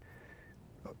like,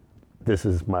 this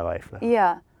is my life now?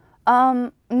 Yeah.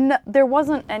 No, there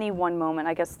wasn't any one moment.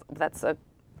 I guess that's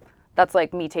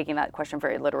like me taking that question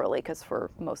very literally, because for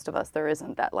most of us there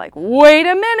isn't that like, wait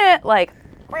a minute, like,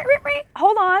 wait,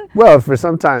 hold on. Well, for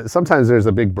sometimes there's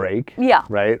a big break. Yeah.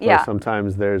 Right? Yeah. Or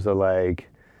sometimes there's a like,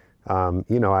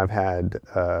 I've had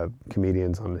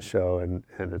comedians on the show and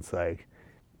it's like,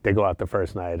 they go out the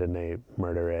first night and they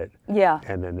murder it. Yeah.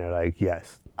 And then they're like,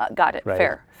 yes. Got it. Right.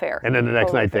 Fair. And then the next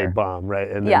Totally night fair. they bomb, right?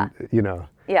 And Yeah. then,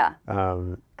 Yeah.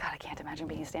 God, I can't imagine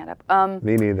being stand-up.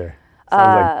 me neither.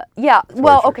 Sounds Yeah.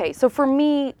 Well, torture. okay. So for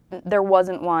me, there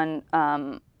wasn't one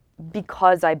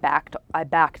because I backed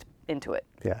into it.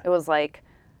 Yeah. It was like,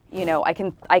 I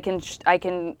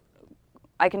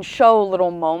can show little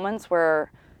moments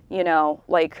where,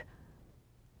 like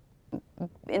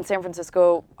in San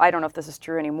Francisco, I don't know if this is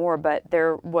true anymore, but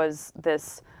there was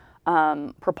this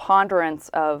preponderance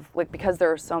of, like, because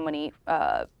there are so many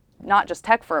not just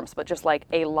tech firms, but just like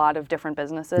a lot of different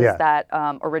businesses Yeah. that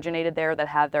originated there, that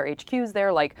have their HQs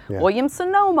there, like Yeah.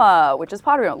 Williams-Sonoma, which is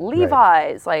pottery,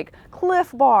 Levi's, like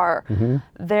Cliff Bar.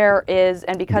 There is,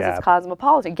 and because Gap. it's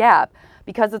cosmopolitan, Gap,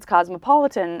 because it's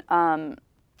cosmopolitan,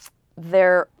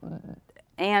 there,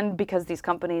 and because these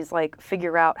companies like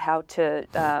figure out how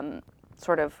to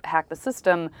sort of hack the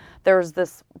system, there's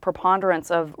this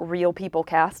preponderance of real people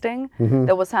casting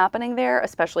that was happening there,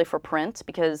 especially for print,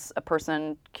 because a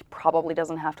person probably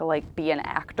doesn't have to like be an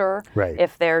actor Right.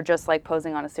 if they're just like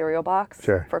posing on a cereal box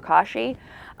Sure. for Kashi. Is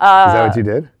that what you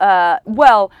did?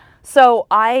 Well, so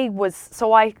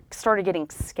I started getting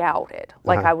scouted.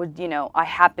 Like Uh-huh. I would, I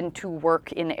happened to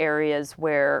work in areas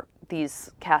where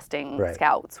these casting Right.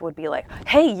 scouts would be like,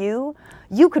 "Hey, you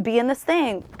could be in this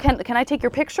thing. Can I take your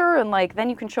picture, and like then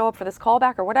you can show up for this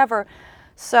callback or whatever."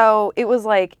 So it was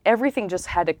like everything just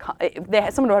had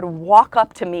to. Someone had to walk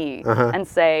up to me and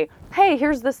say, "Hey,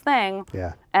 here's this thing."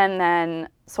 Yeah. And then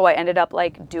so I ended up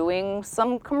like doing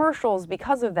some commercials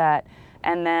because of that.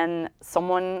 And then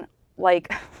someone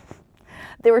like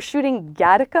they were shooting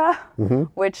Gattaca,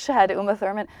 which had Uma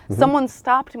Thurman. Someone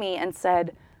stopped me and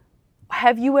said,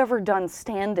 "Have you ever done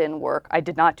stand-in work?" I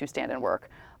did not do stand-in work,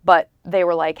 but they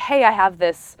were like, "Hey, I have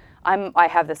this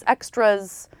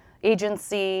extras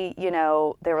agency,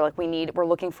 they were like, we're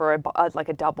looking for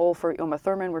a double for Uma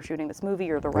Thurman. We're shooting this movie.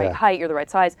 You're the right Yeah. height. You're the right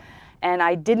size." And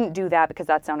I didn't do that because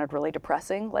that sounded really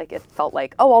depressing. Like it felt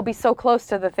like, oh, I'll be so close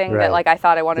to the thing Right. that like I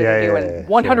thought I wanted Yeah, to do, yeah, and yeah,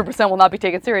 100% will not be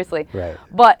taken seriously. Right.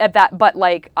 But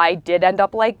like I did end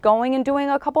up like going and doing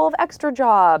a couple of extra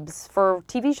jobs for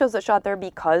TV shows that shot there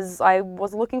because I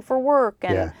was looking for work,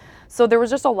 and Yeah. so there was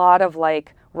just a lot of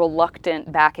like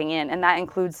reluctant backing in, and that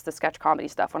includes the sketch comedy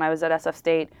stuff. When I was at SF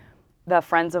State, the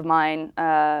friends of mine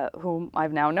whom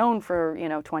I've now known for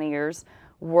 20 years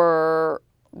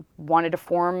wanted to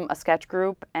form a sketch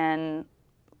group and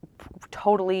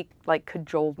totally like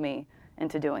cajoled me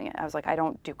into doing it. I was like, I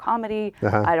don't do comedy.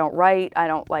 I don't write. I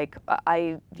don't like.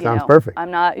 Sounds perfect.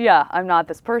 I'm not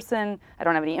this person. I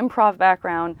don't have any improv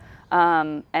background,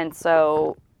 and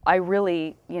so I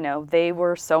really, they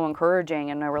were so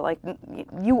encouraging, and they were like,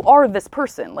 "You are this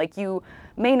person. Like you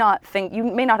may not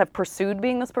have pursued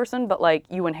being this person, but like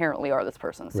you inherently are this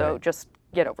person. So Right. just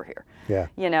get over here." Yeah.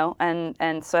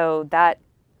 And so that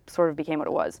sort of became what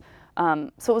it was.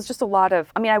 So it was just a lot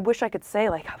of. I mean, I wish I could say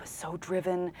like I was so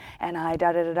driven and I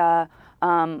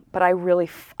but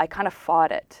I kind of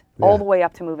fought it all the way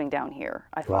up to moving down here.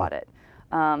 I fought it,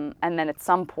 and then at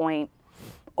some point,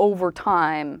 over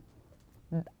time,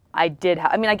 I did.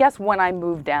 I guess when I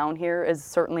moved down here is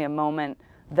certainly a moment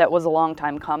that was a long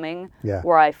time coming. Yeah.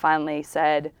 Where I finally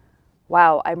said,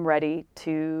 "Wow, I'm ready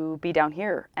to be down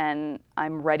here, and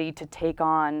I'm ready to take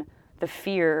on the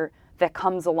fear that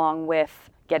comes along with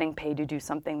getting paid to do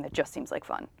something that just seems like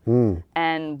fun.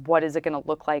 And what is it going to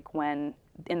look like in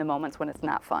the moments when it's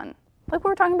not fun? Like we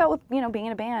were talking about with, being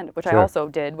in a band, which I Sure. also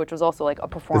did, which was also like a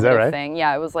performative right? thing.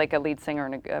 Yeah, it was like a lead singer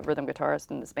and a rhythm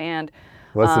guitarist in this band.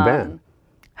 What's the band?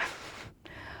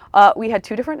 We had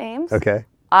 2 different names. Okay.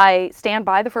 I stand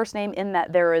by the first name in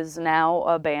that there is now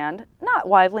a band, not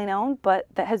widely known, but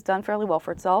that has done fairly well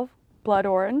for itself, Blood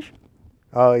Orange.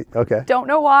 Oh, okay. Don't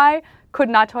know why. Could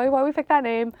not tell you why we picked that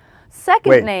name. Second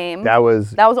Wait, name. that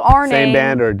was our name. same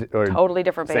band or Totally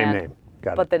different band. Same name.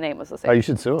 Got But it. the name was the same. Oh, you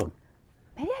should sue them.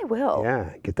 Maybe I will.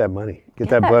 Yeah, get that money. Get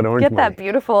that Blood Orange Get money. that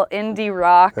beautiful indie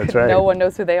rock. That's right. No one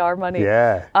knows who they are money.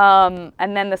 Yeah.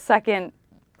 And then the second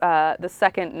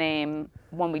name,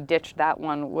 when we ditched that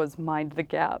one, was Mind the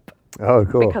Gap. Oh,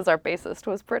 cool. Because our bassist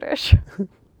was British. And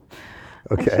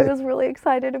she Okay. was really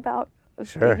excited about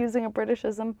Sure. using a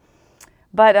Britishism.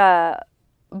 But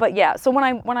yeah, so when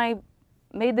I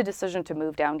made the decision to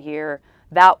move down here,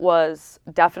 that was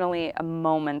definitely a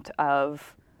moment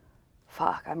of,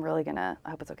 fuck, I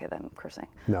hope it's okay that I'm cursing.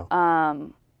 No.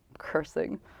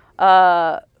 Cursing.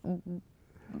 Of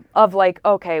like,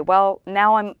 okay, well,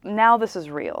 now this is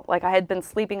real. Like I had been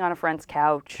sleeping on a friend's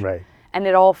couch. Right. And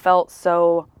it all felt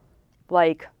so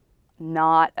like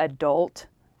not adult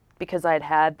because I'd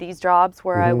had these jobs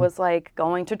where I was like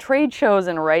going to trade shows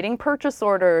and writing purchase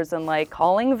orders and like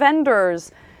calling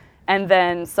vendors. And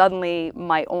then suddenly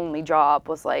my only job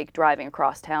was like driving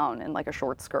across town in like a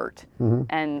short skirt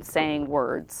and saying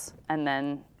words and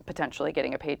then potentially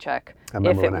getting a paycheck I if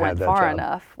remember it when I had went that far job.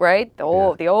 enough, right? The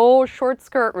old short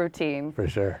skirt routine. For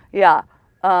sure. Yeah.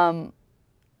 So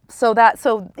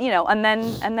and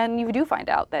then you do find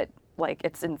out that like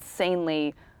it's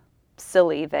insanely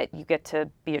silly that you get to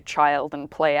be a child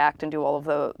and play act and do all of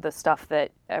the stuff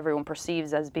that everyone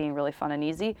perceives as being really fun and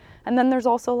easy. And then there's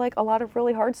also like a lot of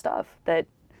really hard stuff that,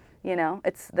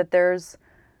 it's that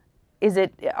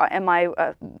am I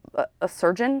a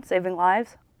surgeon saving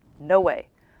lives? No way.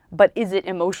 But is it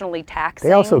emotionally taxing?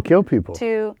 They also kill people.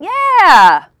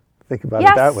 Yeah. Think about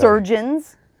it that way.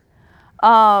 Surgeons.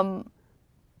 But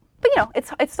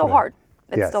it's still hard.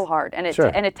 It's Yes. still hard, and Sure.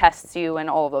 it tests you and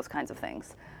all of those kinds of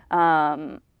things.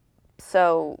 But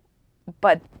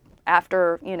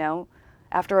after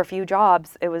a few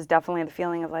jobs, it was definitely the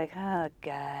feeling of like, oh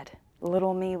God,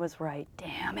 little me was right.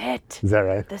 Damn it. Is that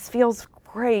right? This feels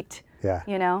great. Yeah.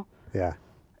 Yeah.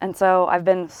 And so I've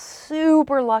been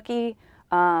super lucky.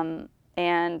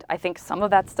 And I think some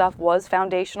of that stuff was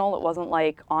foundational. It wasn't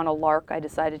like on a lark I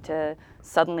decided to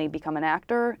suddenly become an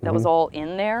actor. That was all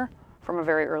in there from a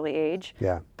very early age.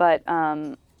 Yeah. But,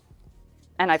 and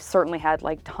I've certainly had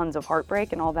like tons of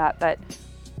heartbreak and all that, but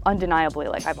undeniably,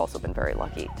 like I've also been very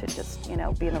lucky to just, be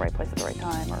in the right place at the right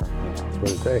time or, That's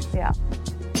what it takes. yeah.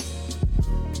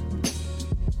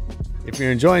 If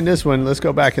you're enjoying this one, let's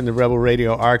go back in the Rebel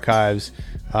Radio archives.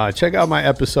 Check out my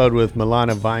episode with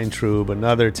Milana Weintraub,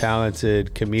 another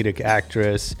talented comedic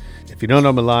actress. If you don't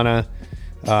know Milana,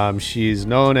 she's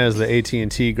known as the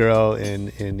AT&T girl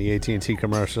in the AT&T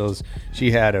commercials. She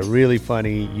had a really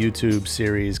funny YouTube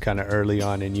series kind of early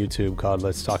on in YouTube called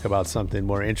Let's Talk About Something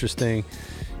More Interesting.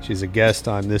 She's a guest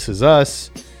on This Is Us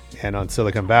and on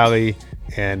Silicon Valley.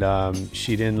 And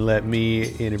she didn't let me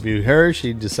interview her.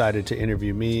 She decided to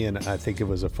interview me, and I think it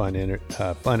was a fun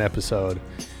episode.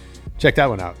 Check that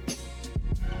one out.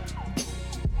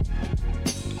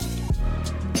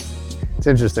 It's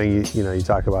interesting, you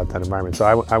talk about that environment.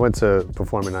 So I went to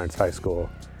Performing Arts High School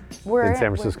in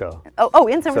San Francisco. Oh,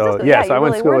 in San Francisco. So yeah, so I you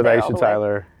went really to school were with there all Aisha the way.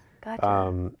 Tyler,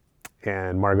 Gotcha.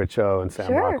 and Margaret Cho and Sam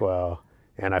Sure. Rockwell,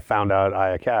 and I found out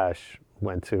Aya Cash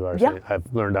went to our. Yeah. I've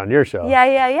learned on your show.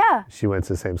 Yeah. She went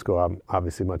to the same school. I'm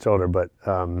obviously much older, but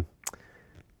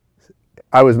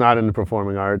I was not in the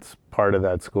performing arts part of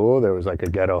that school. There was like a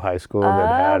ghetto high school that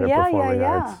had a performing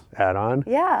arts add-on.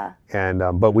 Yeah. And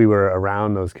but we were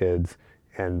around those kids,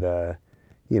 and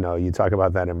you talk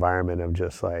about that environment of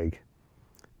just like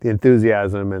the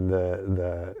enthusiasm and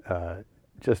the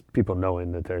just people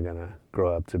knowing that they're gonna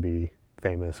grow up to be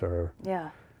famous or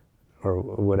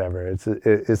whatever. It's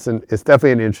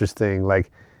definitely an interesting,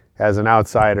 like, as an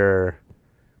outsider,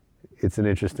 it's an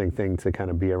interesting thing to kind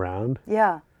of be around.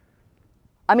 Yeah.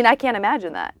 I mean, I can't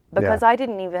imagine that because I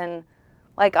didn't even,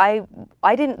 like, I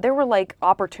didn't, there were like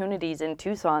opportunities in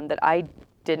Tucson that I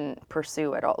didn't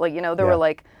pursue at all. Like, there were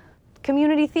like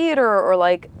community theater or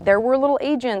like there were little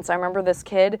agents. I remember this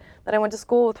kid that I went to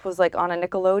school with was like on a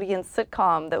Nickelodeon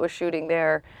sitcom that was shooting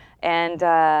there. And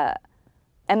that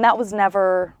was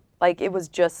never, like, it was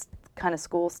just kind of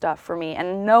school stuff for me.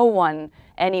 And no one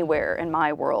anywhere in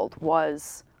my world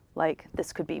was like,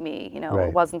 this could be me, Right.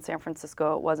 It wasn't San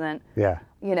Francisco. It wasn't, Yeah.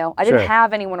 I didn't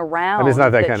have anyone around. And it's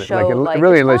not that kind of, showed, like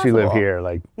really, it's unless you live possible. here,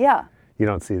 like, Yeah. you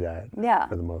don't see that Yeah.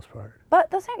 for the most part. But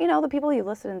the same, the people you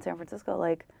listed in San Francisco,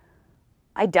 like,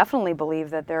 I definitely believe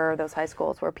that there are those high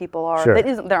schools where people are. Sure.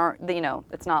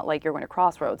 It's not like you're going to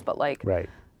Crossroads, but like Right.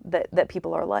 that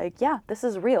people are like, yeah, this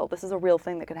is real. This is a real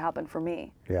thing that could happen for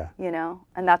me. Yeah.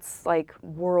 And that's like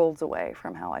worlds away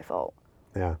from how I felt.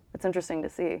 Yeah. It's interesting to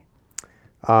see.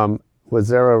 Was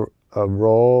there a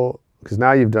role, because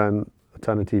now you've done a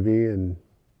ton of TV and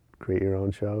create your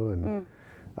own show, and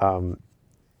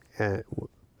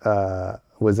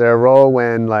was there a role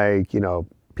when, like,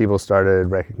 people started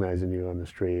recognizing you on the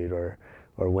street, or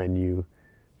when you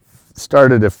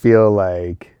started to feel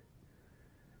like,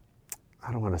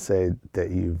 I don't want to say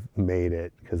that you've made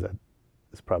it, because that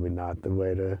is probably not the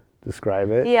way to describe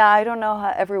it. Yeah, I don't know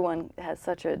how everyone has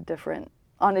such a different,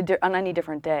 on any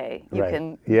different day, you Right.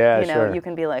 can, Yeah, sure. you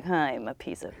can be like, I'm a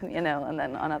piece of, and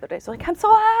then on other days, like, I'm so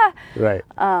high. Right.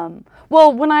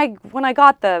 Well, when I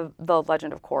got the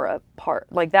Legend of Korra part,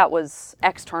 like, that was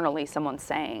externally someone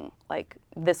saying, like,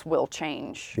 this will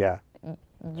change Yeah.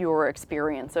 your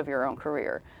experience of your own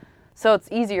career. So it's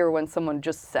easier when someone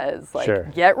just says, like, Sure.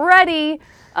 get ready,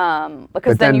 because But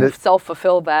then then you the-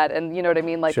 self-fulfill that, and you know what I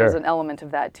mean? Like, Sure. there's an element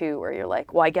of that, too, where you're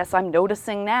like, well, I guess I'm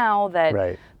noticing now that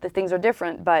Right. things are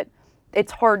different, but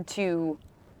it's hard to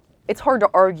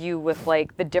argue with,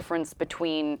 like, the difference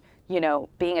between,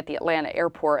 being at the Atlanta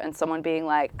airport and someone being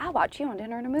like, I'll watch you on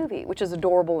Dinner and a Movie, which is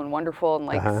adorable and wonderful and,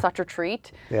 like, such a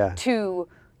treat, Yeah. to,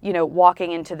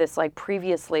 walking into this, like,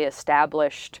 previously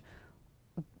established,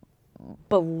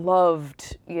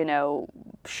 beloved,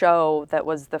 show that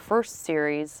was the first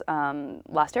series,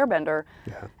 Last Airbender.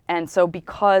 Yeah. And so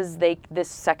because this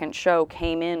second show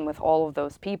came in with all of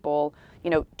those people,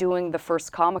 doing the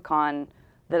first Comic-Con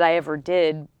that I ever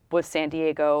did was San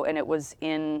Diego, and it was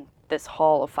in this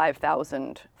hall of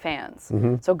 5,000 fans.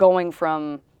 So going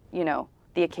from,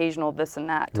 the occasional this and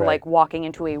that to Right. like walking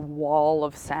into a wall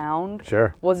of sound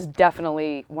Sure. was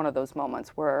definitely one of those moments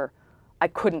where I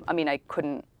didn't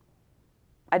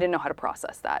know how to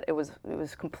process that. It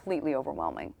was completely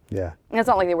overwhelming. Yeah. And it's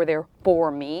not like they were there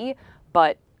for me,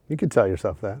 but You could tell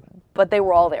yourself that. they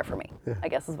were all there for me. I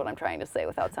guess is what I'm trying to say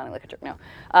without sounding like a jerk. No,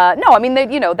 I mean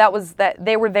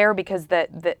they were there because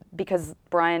because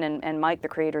Brian and Mike, the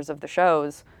creators of the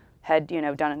shows, had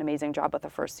done an amazing job with the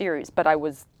first series. But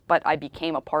I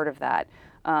became a part of that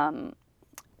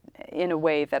in a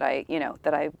way that I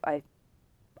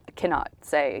cannot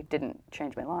say didn't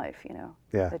change my life.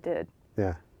 Yeah. It did.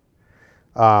 Yeah.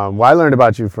 Well, I learned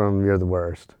about you from You're the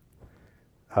Worst,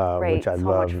 Great. which I so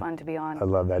love. much fun to be on. I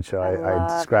love that show. I I love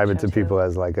describe that it to show, people too.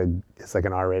 as it's like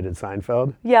an R-rated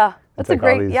Seinfeld. Yeah, that's a like all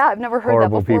great. these Yeah, I've never heard that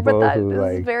horrible before, but people that who, is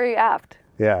like- very apt.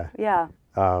 Yeah. Yeah.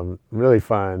 Really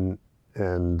fun,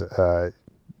 and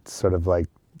sort of like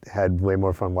had way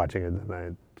more fun watching it than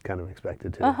I kind of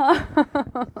expected to.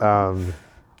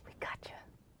 We gotcha.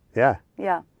 Yeah.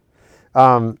 Yeah.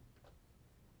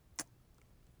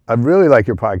 I really like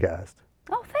your podcast,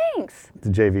 Oh, thanks. the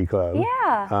JV Club.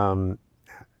 Yeah.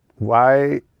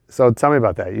 Why? So tell me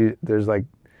about that. There's like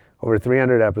over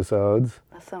 300 episodes.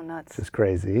 That's so nuts. It's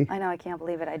crazy. I know. I can't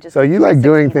believe it. I just. So you like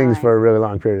doing things 69. for a really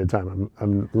long period of time.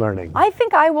 I'm learning. I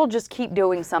think I will just keep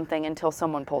doing something until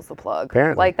someone pulls the plug.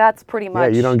 Apparently. Like that's pretty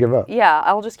much. Yeah, you don't give up. Yeah,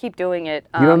 I'll just keep doing it.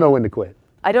 You don't know when to quit.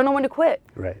 I don't know when to quit.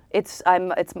 Right. It's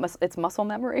muscle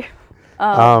memory.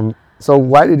 So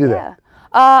why did you do that?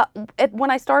 Yeah.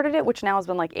 When I started it, which now has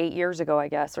been like 8 years ago, I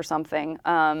guess, or something.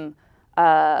 I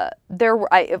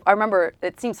remember.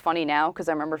 It seems funny now because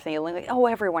I remember feeling like, oh,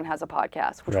 everyone has a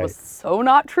podcast, which Right. was so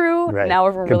not true. Right. Now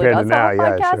everyone really Compared does to have a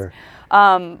now, yeah, podcast.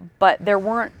 sure. But there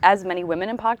weren't as many women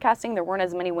in podcasting. There weren't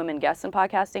as many women guests in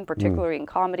podcasting, particularly in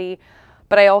comedy.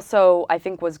 But I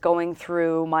think, was going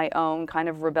through my own kind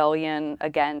of rebellion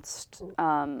against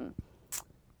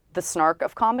the snark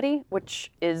of comedy,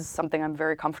 which is something I'm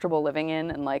very comfortable living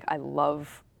in, and like I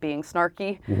love being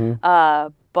snarky.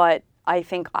 But I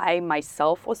think I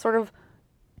myself was sort of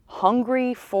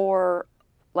hungry for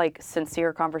like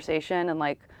sincere conversation and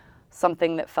like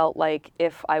something that felt like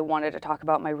if I wanted to talk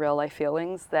about my real life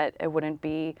feelings, that it wouldn't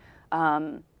be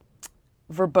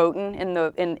verboten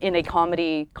in a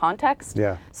comedy context.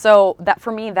 Yeah. So that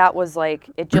for me, that was like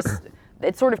it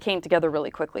sort of came together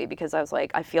really quickly because I was like,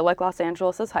 I feel like Los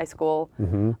Angeles is high school.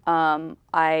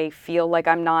 I feel like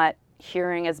I'm not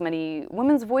hearing as many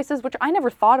women's voices, which I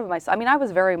never thought of myself. I mean, I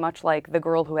was very much like the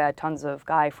girl who had tons of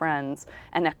guy friends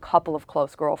and a couple of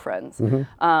close girlfriends.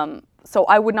 So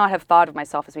I would not have thought of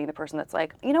myself as being the person that's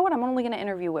like, you know what, I'm only going to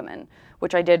interview women,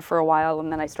 which I did for a while,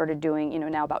 and then I started doing,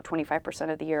 now about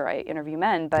 25% of the year I interview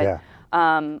men. But Yeah.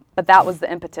 but that was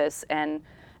the impetus, and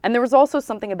And there was also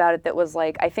something about it that was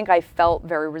like, I think I felt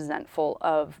very resentful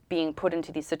of being put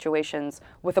into these situations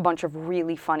with a bunch of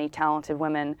really funny, talented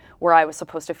women where I was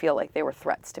supposed to feel like they were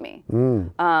threats to me.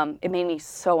 It made me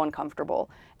so uncomfortable.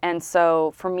 And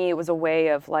so for me, it was a way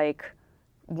of like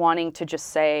wanting to just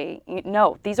say,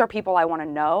 no, these are people I want to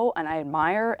know and I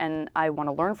admire and I want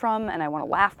to learn from and I want to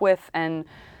laugh with. And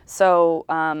so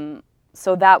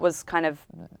so that was kind of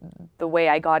the way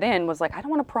I got in, was like, I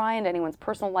don't want to pry into anyone's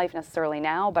personal life necessarily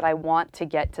now, but I want to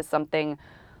get to something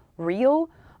real.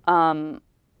 And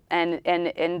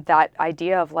that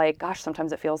idea of like, gosh,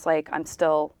 sometimes it feels like I'm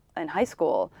still in high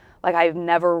school. Like I've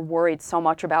never worried so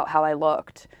much about how I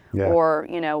looked or,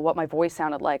 you know, what my voice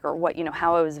sounded like or what, you know,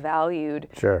 how I was valued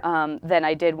than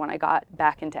I did when I got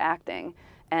back into acting.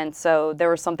 And so there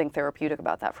was something therapeutic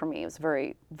about that for me. It was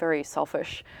very, very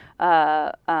selfish.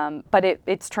 But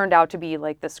it's turned out to be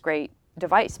like this great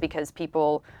device because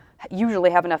people usually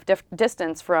have enough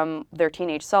distance from their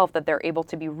teenage self that they're able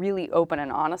to be really open and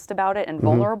honest about it and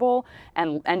vulnerable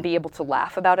and be able to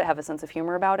laugh about it, have a sense of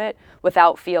humor about it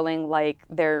without feeling like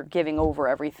they're giving over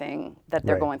everything that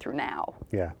they're going through now.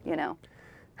 Yeah. You know?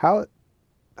 How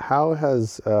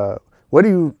has... what do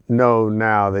you know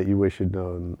now that you wish you'd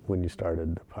known when you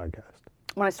started the podcast?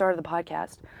 When I started the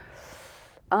podcast?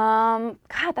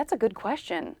 God, that's a good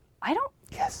question. I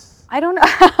don't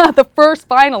know. The first,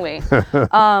 finally.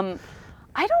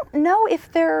 I don't know if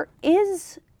there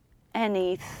is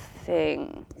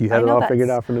anything. You had it all figured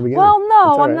out from the beginning? Well,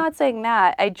 no, I'm not saying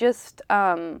that. I just,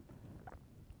 maybe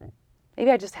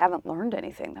I just haven't learned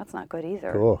anything. That's not good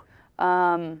either. Cool.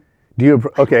 Do you?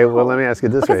 Okay, well, let me ask you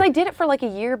this way. Because I did it for like a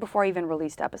year before I even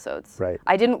released episodes. Right.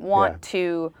 I didn't want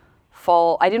to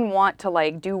I didn't want to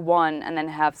like do one and then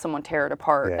have someone tear it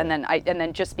apart and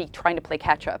then just be trying to play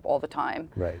catch up all the time.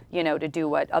 Right. You know, to do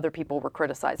what other people were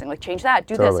criticizing, like change that,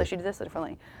 do this, I should do this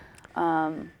differently.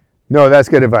 No, that's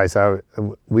good advice.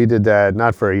 We did that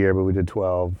not for a year, but we did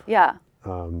 12. Yeah.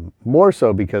 More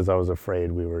so because I was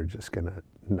afraid we were just gonna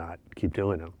not keep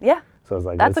doing them. Yeah. So I was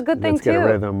like, that's a good thing let's too. Get a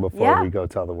rhythm before we go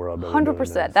tell the world.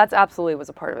 100%. That's absolutely was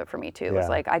a part of it for me too. It was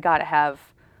like I got to have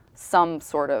some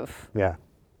sort of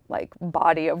like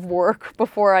body of work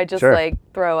before I just like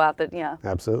throw out the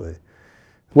Absolutely.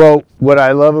 Well, what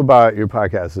I love about your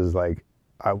podcast is like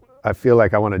I feel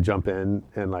like I want to jump in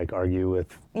and like argue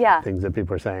with things that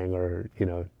people are saying or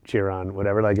cheer on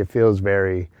whatever. Like it feels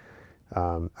very.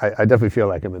 I definitely feel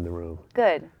like I'm in the room.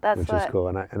 Good. Which is cool.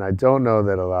 And I don't know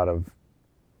that a lot of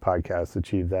podcasts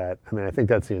achieve that. I mean, I think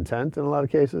that's the intent in a lot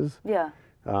of cases. Yeah.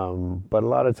 But a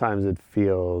lot of times it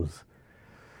feels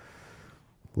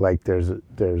like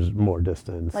there's more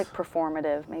distance. Like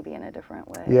performative, maybe in a different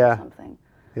way or something.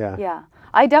 Yeah. Yeah.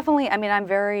 I definitely, I mean, I'm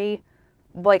very,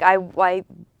 like, I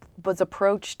was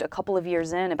approached a couple of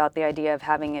years in about the idea of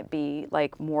having it be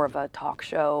like more of a talk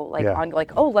show, like on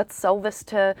like, oh, let's sell this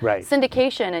to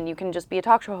syndication and you can just be a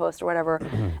talk show host or whatever.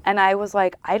 And I was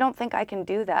like, I don't think I can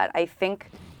do that. I think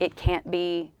it can't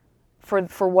be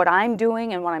for what I'm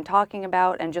doing and what I'm talking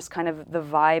about and just kind of the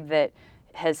vibe that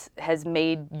has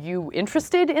made you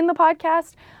interested in the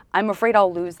podcast. I'm afraid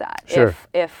I'll lose that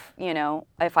if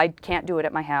I can't do it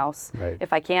at my house,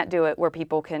 if I can't do it where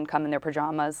people can come in their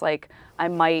pajamas, like I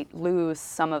might lose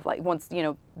some of like once,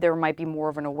 there might be more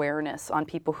of an awareness on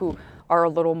people who are a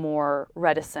little more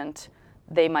reticent.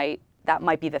 That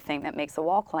might be the thing that makes the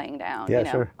wall clang down. Yeah,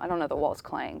 sure. I don't know the wall's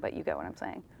clang, but you get what I'm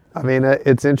saying. I mean,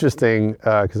 it's interesting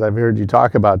because I've heard you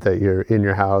talk about that you're in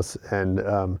your house and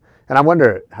I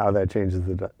wonder how that changes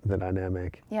the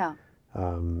dynamic. Yeah.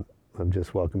 Of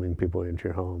just welcoming people into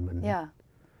your home. And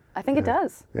I think it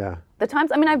does. Yeah. The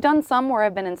times, I mean, I've done some where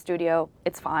I've been in studio.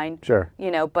 It's fine. Sure.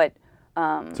 But.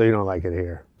 So you don't like it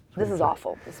here? This is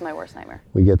awful. This is my worst nightmare.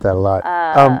 We get that a lot.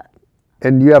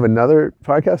 And you have another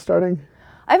podcast starting?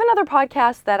 I have another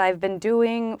podcast that I've been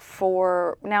doing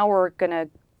for, now we're going to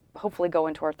hopefully go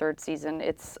into our third season.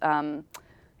 It's an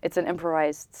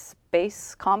improvised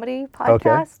space comedy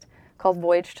podcast called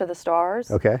Voyage to the Stars.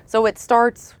 Okay. So it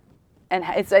starts, and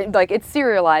it's like it's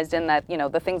serialized in that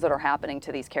the things that are happening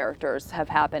to these characters have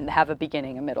a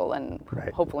beginning, a middle, and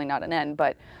hopefully not an end,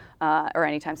 but or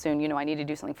anytime soon. I need to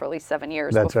do something for at least 7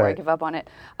 years before I give up on it.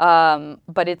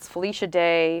 But it's Felicia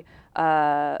Day,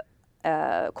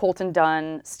 Colton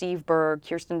Dunn, Steve Berg,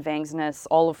 Kirsten Vangsness,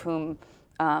 all of whom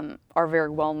are very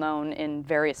well known in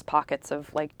various pockets of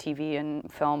like TV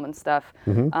and film and stuff.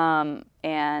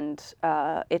 And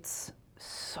it's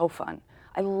so fun.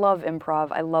 I love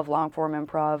improv. I love long form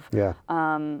improv. Yeah.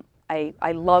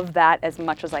 I love that as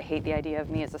much as I hate the idea of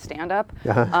me as a stand-up.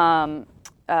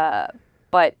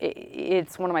 But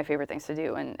it's one of my favorite things to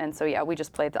do. And so we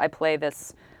just played. I play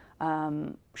this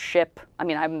ship. I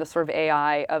mean, I'm the sort of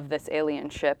AI of this alien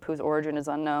ship whose origin is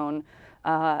unknown.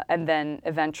 And then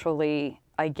eventually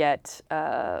I get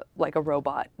like a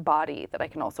robot body that I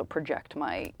can also project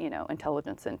my,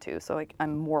 intelligence into. So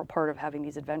I'm more a part of having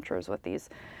these adventures with these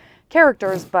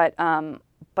characters, but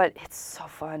it's so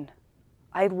fun.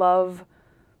 I love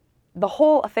the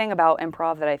whole thing about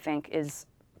improv that I think is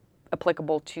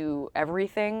applicable to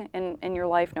everything in your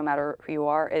life, no matter who you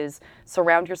are, is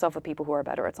surround yourself with people who are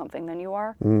better at something than you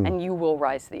are, and you will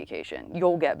rise to the occasion.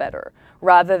 You'll get better,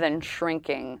 rather than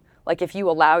shrinking. Like, if you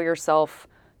allow yourself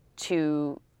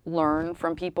to learn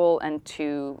from people and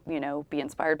to, be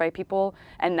inspired by people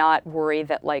and not worry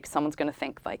that, like, someone's going to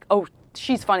think, like, oh,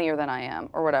 she's funnier than I am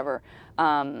or whatever,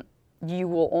 you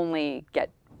will only get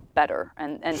better.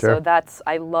 And Sure. So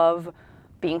I love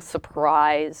being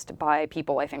surprised by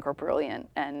people I think are brilliant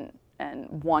and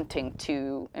wanting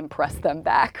to impress them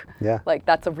back. Yeah. Like,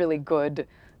 that's a really good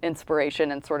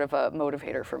inspiration and sort of a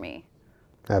motivator for me.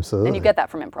 Absolutely. And you get that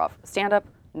from improv. Stand-up,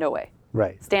 no way.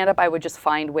 Right. Stand-up, I would just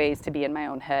find ways to be in my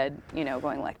own head,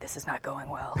 going like, this is not going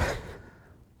well.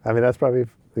 I mean, that's probably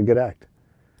a good act.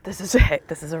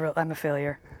 I'm a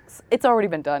failure. It's already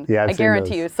been done. Yeah, I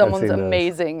guarantee you someone's seen those.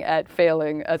 amazing at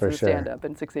failing as For a sure. stand-up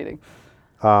and succeeding.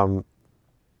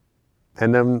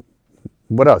 And then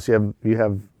what else? You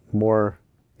have more.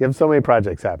 You have so many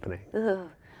projects happening.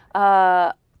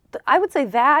 I would say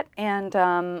that,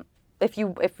 and if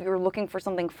you're looking for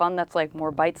something fun that's like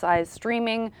more bite-sized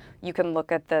streaming, you can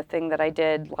look at the thing that I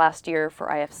did last year for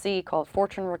IFC called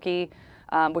Fortune Rookie,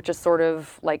 which is sort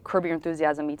of like Curb Your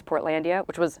Enthusiasm meets Portlandia,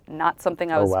 which was not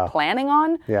something I was planning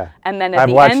on. Yeah. And then at I've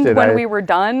the watched end, it. when we were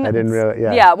done, I didn't really.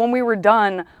 Yeah. Yeah, when we were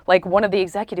done, like one of the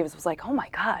executives was like, "Oh my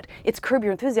God, it's Curb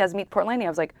Your Enthusiasm meets Portlandia." I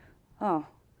was like, "Oh,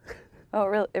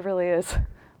 it really is."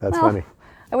 That's Well, funny.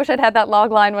 I wish I'd had that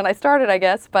log line when I started, I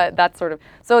guess, but that's sort of,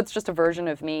 so it's just a version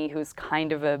of me who's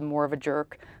kind of more of a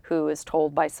jerk who is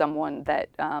told by someone that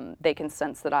they can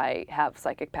sense that I have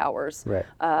psychic powers. Right.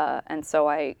 And so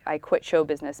I quit show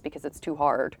business because it's too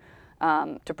hard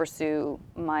to pursue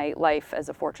my life as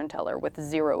a fortune teller with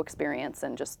zero experience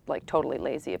and just like totally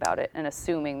lazy about it and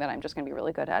assuming that I'm just going to be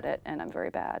really good at it, and I'm very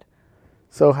bad.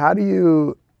 So how do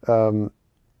you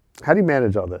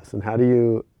manage all this, and how do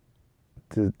you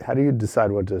decide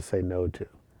what to say no to?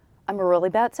 I'm really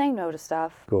bad at saying no to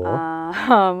stuff. Cool.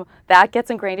 That gets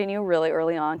ingrained in you really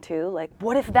early on too. Like,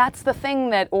 what if that's the thing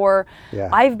that, or Yeah.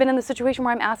 I've been in the situation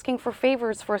where I'm asking for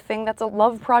favors for a thing that's a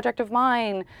love project of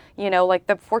mine. Like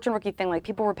the Fortune Rookie thing, like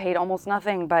people were paid almost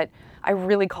nothing, but I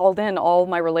really called in all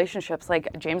my relationships. Like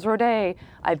James Roday,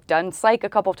 I've done psych a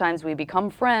couple of times. We become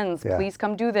friends. Yeah. Please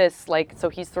come do this. Like, so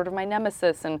he's sort of my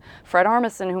nemesis. And Fred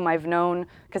Armisen, whom I've known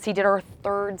because he did our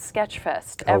third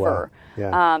Sketchfest Oh, wow. ever.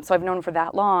 Yeah. So I've known him for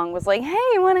that long, was like, hey,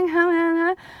 you want to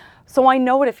come? So I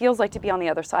know what it feels like to be on the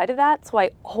other side of that. So I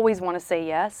always want to say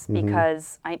yes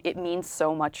because it means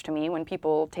so much to me when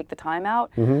people take the time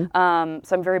out. So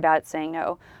I'm very bad at saying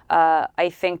no. I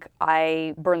think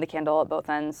I burn the candle at both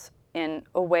ends in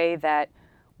a way that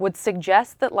would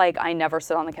suggest that like I never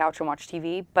sit on the couch and watch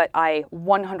TV, but I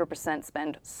 100%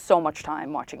 spend so much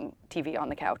time watching TV on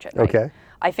the couch at night. Okay.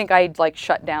 I think I'd like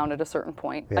shut down at a certain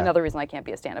point. Yeah. Another reason I can't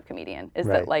be a stand-up comedian is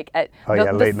Right. that like Oh,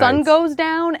 the late sun nights. goes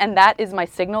down and that is my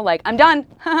signal, like I'm done.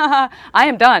 I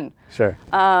am done. Sure.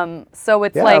 So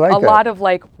it's Yeah, I like like a that. lot of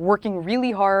like working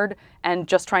really hard and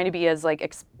just trying to be as like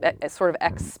as sort of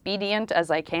expedient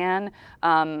as I can,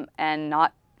 and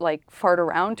not like fart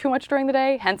around too much during the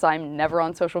day. Hence, I'm never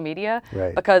on social media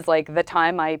Right. because like the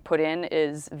time I put in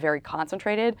is very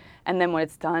concentrated. And then when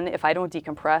it's done, if I don't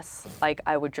decompress, like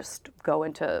I would just go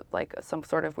into like some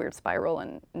sort of weird spiral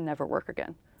and never work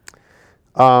again.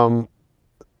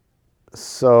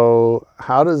 So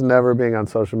how does never being on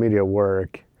social media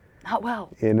work Not well.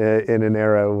 in an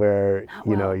era where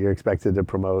well. you're expected to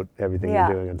promote everything Yeah.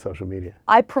 you're doing on social media?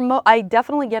 I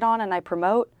definitely get on and I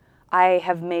promote. I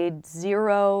have made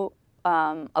zero,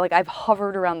 I've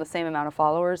hovered around the same amount of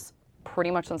followers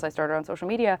pretty much since I started on social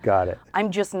media. Got it. I'm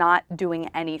just not doing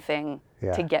anything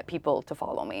Yeah. to get people to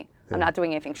follow me. I'm not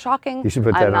doing anything shocking. You should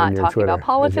put that I'm on not your talking Twitter about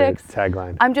politics. as your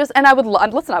tagline. I'm just, and I would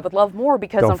listen. I would love more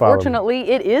because Don't follow me. unfortunately,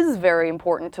 it is very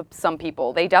important to some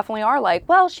people. They definitely are like,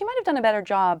 well, she might have done a better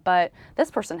job, but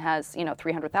this person has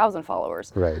 300,000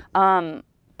 followers. Right.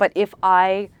 But if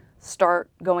I start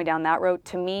going down that road,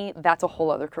 to me, that's a whole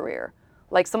other career.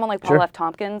 Like someone like Paul Sure. F.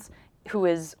 Tompkins, who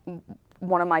is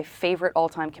one of my favorite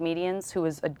all-time comedians, who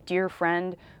is a dear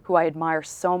friend, who I admire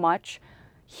so much.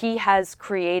 He has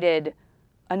created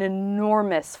an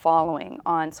enormous following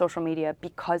on social media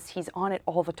because he's on it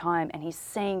all the time and he's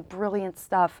saying brilliant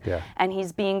stuff and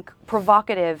he's being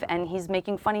provocative and he's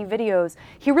making funny videos.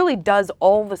 He really does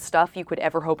all the stuff you could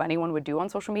ever hope anyone would do on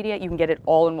social media. You can get it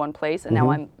all in one place. And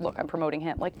now I'm promoting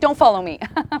him. Like, don't follow me.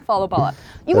 Follow Paula.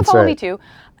 You can follow me too,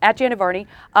 at Janet Varney.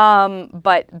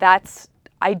 But I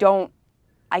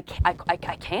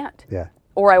can't. Yeah.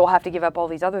 Or I will have to give up all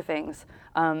these other things.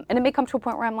 And it may come to a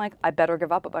point where I'm like, I better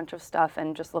give up a bunch of stuff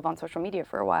and just live on social media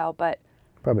for a while. But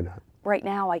probably not. Right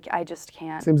now, I just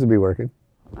can't. Seems to be working.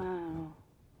 Oh.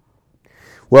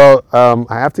 Well,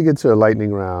 I have to get to a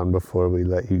lightning round before we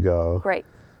let you go. Great.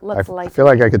 I feel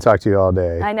like I could talk to you all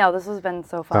day. I know. This has been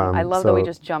so fun. I love that we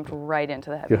just jumped right into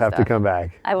the heavy stuff. You'll have to come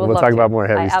back. I will. We'll talk about more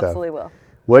heavy stuff. I absolutely will.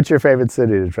 What's your favorite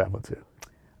city to travel to?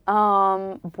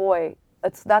 Boy.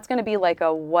 That's going to be like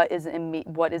a what is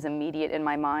immediate in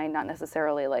my mind, not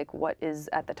necessarily like what is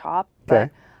at the top. Okay.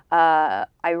 But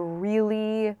I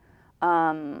really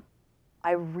love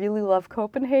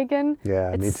Copenhagen.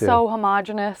 Yeah, me too. It's so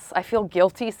homogenous. I feel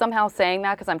guilty somehow saying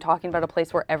that because I'm talking about a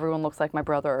place where everyone looks like my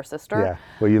brother or sister. Yeah.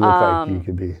 Well, you look like you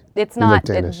could be. It's not,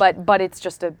 but it's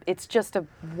just a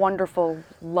wonderful,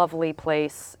 lovely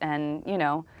place, and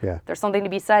there's something to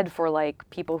be said for like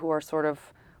people who are sort of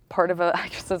part of I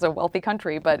guess it's a wealthy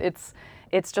country, but it's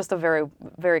just a very,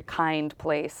 very kind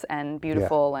place and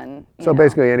beautiful and so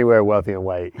basically anywhere wealthy and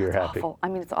white, you're happy. Awful. I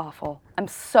mean, it's awful. I'm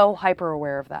so hyper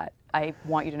aware of that. I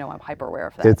want you to know I'm hyper aware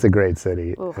of that. It's a great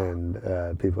city. Oof.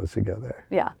 And people should go there.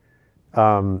 Yeah.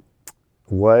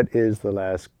 What is the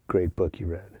last great book you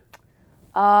read?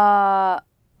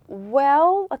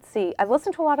 Well, let's see. I've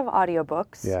listened to a lot of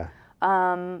audiobooks. Yeah.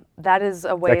 That is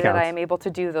a way that I am able to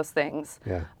do those things.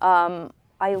 Yeah.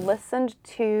 I listened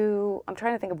to, I'm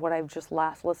trying to think of what I've just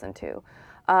last listened to.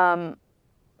 I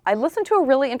listened to a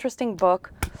really interesting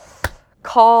book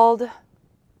called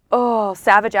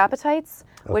Savage Appetites,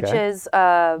 which is,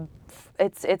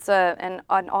 it's an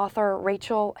author,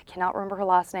 Rachel, I cannot remember her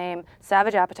last name,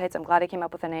 Savage Appetites, I'm glad I came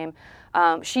up with a name.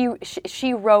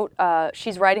 She wrote,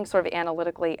 she's writing sort of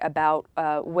analytically about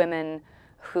women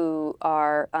who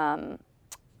are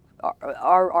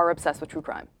obsessed with true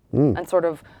crime. And sort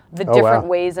of the different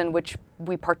ways in which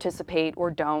we participate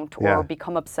or don't or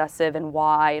become obsessive and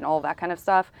why and all that kind of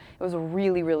stuff. It was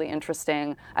really, really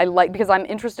interesting. Because I'm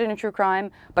interested in true crime,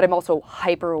 but I'm also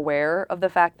hyper aware of the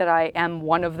fact that I am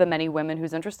one of the many women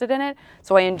who's interested in it.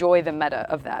 So I enjoy the meta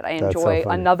of that. I enjoy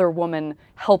another woman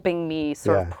helping me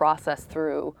sort of process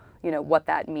through, what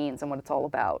that means and what it's all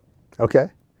about. Okay.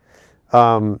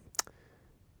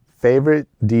 Favorite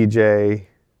DJ,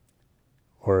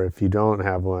 or if you don't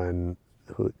have one,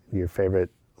 your favorite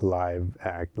live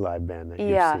band that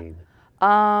you've seen?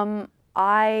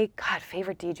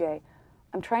 Favorite DJ.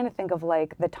 I'm trying to think of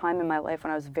like the time in my life when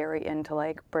I was very into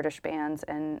like British bands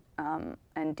and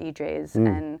DJs,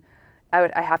 and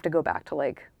I have to go back to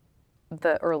like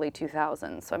the early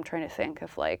 2000s. So I'm trying to think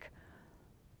of like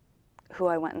who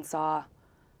I went and saw.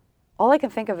 All I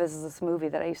can think of is this movie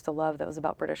that I used to love that was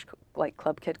about British like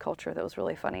club kid culture that was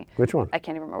really funny. Which one? I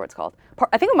can't even remember what it's called.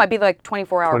 I think it might be like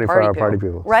 24-Hour Party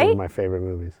People. Right? Some of my favorite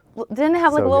movies. Didn't it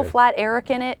have like a little flat Eric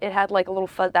in it? It had like a little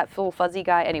that little fuzzy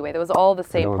guy. Anyway, that was all the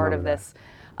same part of this.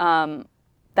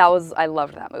 I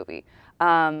loved that movie.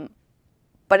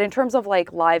 But in terms of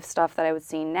like live stuff that I would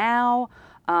see now,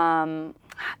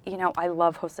 I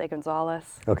love Jose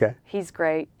Gonzalez. Okay. He's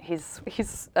great. He's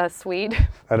Swede.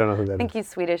 I don't know who that is. I think he's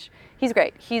Swedish. He's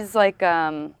great. He's like,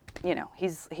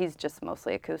 he's just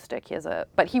mostly acoustic.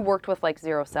 But he worked with like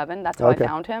 07. That's how I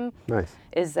found him. Nice.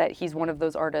 Is that he's one of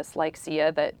those artists like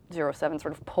Sia that 07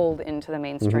 sort of pulled into the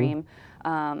mainstream.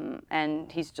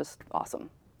 And he's just awesome.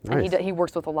 Nice. And he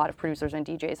works with a lot of producers and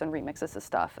DJs and remixes his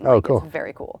stuff. And cool. It's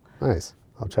very cool. Nice.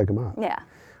 I'll check him out. Yeah.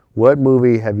 What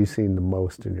movie have you seen the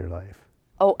most in your life?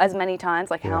 Oh, as many times?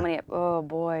 Like how many? Oh,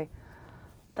 boy.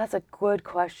 That's a good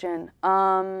question.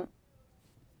 I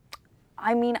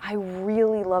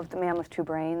really loved The Man with Two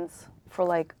Brains for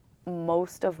like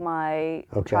most of my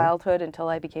childhood until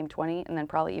I became 20, and then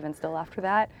probably even still after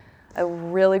that. I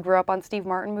really grew up on Steve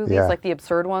Martin movies, like the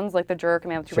absurd ones, like The Jerk,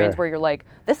 Man with Two Brains, where you're like,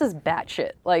 this is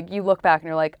batshit. Like, you look back and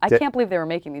you're like, I can't believe they were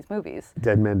making these movies.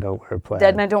 Dead Men Don't Wear Plaid.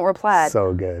 Dead Men Don't Wear Plaid.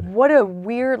 So good. What a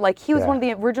weird, like, he was one of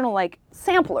the original, like,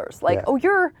 samplers. Like,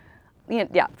 you're,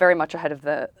 very much ahead of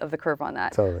the curve on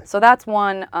that. Totally. So that's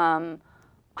one.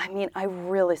 I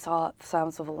really saw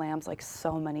Silence of the Lambs like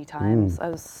so many times. I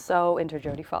was so into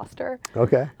Jodie Foster.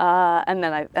 Okay. And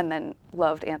then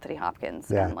loved Anthony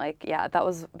Hopkins. And that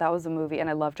was a movie, and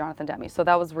I loved Jonathan Demme. So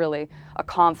that was really a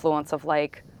confluence of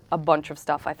like a bunch of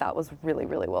stuff I thought was really,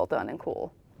 really well done and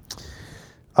cool.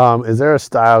 Is there a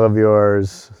style of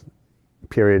yours,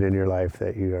 period, in your life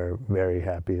that you are very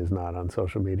happy is not on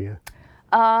social media?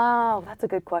 Oh, that's a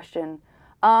good question.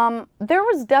 There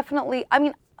was definitely,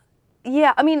 I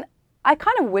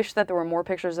kind of wish that there were more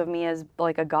pictures of me as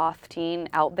like a goth teen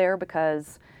out there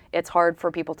because it's hard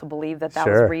for people to believe that that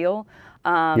Sure. was real.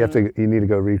 You need to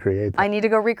go recreate that. I need to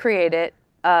go recreate it.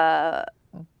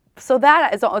 So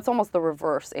that is, it's almost the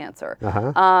reverse answer.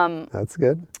 That's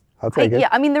good. I'll take it. Yeah,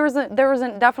 I mean, there was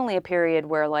definitely a period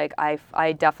where like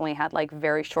I definitely had like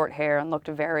very short hair and looked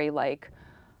very like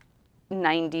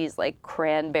 90s like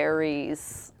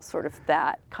Cranberries, sort of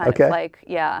that kind Okay. of like,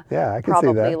 yeah. Yeah, I can see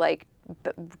that. Probably like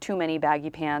too many baggy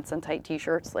pants and tight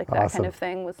t-shirts, like that Awesome. kind of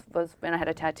thing was, and I had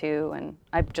a tattoo, and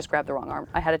I just grabbed the wrong arm.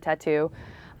 I had a tattoo.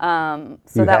 So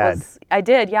You that had? was, I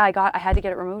did, yeah, I had to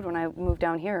get it removed when I moved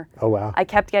down here. Oh, wow. I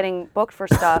kept getting booked for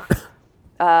stuff,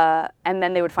 and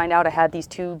then they would find out I had these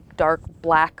two dark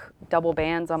black double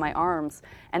bands on my arms,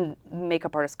 and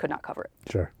makeup artists could not cover it.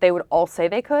 Sure. They would all say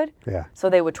they could, Yeah. so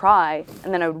they would try,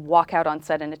 and then I would walk out on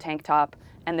set in a tank top,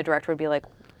 and the director would be like,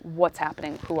 what's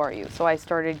happening? Who are you? So I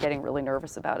started getting really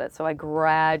nervous about it, so I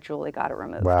gradually got it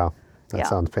removed. Wow. That Yeah.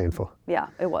 sounds painful. Yeah,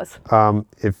 it was.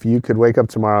 If you could wake up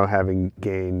tomorrow having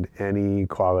gained any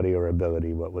quality or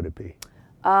ability, what would it be?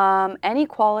 Any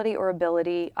quality or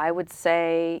ability, I would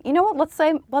say, you know what? Let's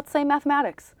say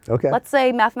mathematics. Okay. Let's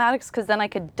say mathematics, because then I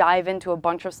could dive into a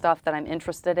bunch of stuff that I'm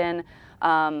interested in,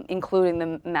 including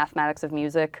the mathematics of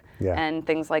music Yeah. and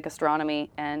things like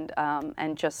astronomy, and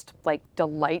just like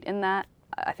delight in that.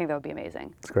 I think that would be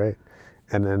amazing. It's great.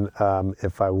 And then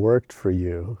if I worked for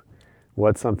you,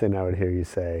 what's something I would hear you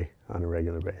say on a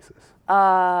regular basis?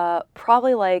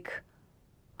 Probably like,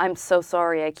 I'm so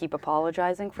sorry I keep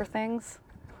apologizing for things.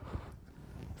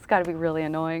 It's got to be really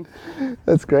annoying.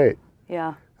 That's great.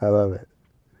 Yeah. I love it.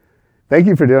 Thank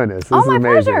you for doing this. This Oh, is my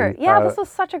amazing. pleasure. Yeah, this was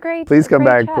such a great Please come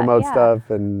great back, chat. promote Yeah. stuff,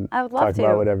 and I would love talk to.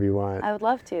 about whatever you want. I would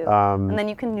love to. And then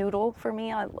you can noodle for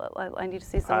me. I need to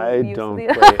see some I use don't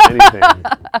of play anything.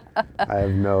 I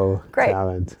have no Great.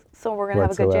 talent. So we're gonna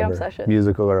have a good jam whatsoever, session.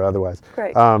 musical or otherwise.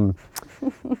 Great. And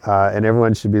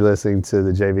everyone should be listening to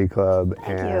the JV Club.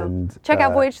 Thank and you. Check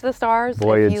out Voyage to the Stars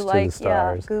Voyage if you to like. the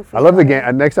Stars. Yeah, goofy. I love the funny.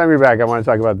 game. Next time you're back, I want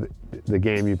to talk about the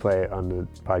game you play on the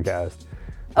podcast.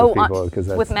 Oh, people, 'cause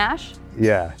that's, with MASH?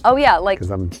 Yeah, Oh yeah, like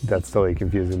because that's totally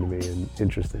confusing to me and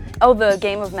interesting. oh the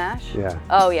game of MASH. Yeah.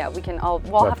 Oh yeah, we can. We'll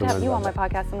We'll have to have learn you on my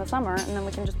about podcast in the summer, and then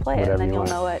we can just play it, Whatever and then you you'll want.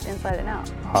 know it inside and out.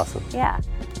 Awesome. Yeah.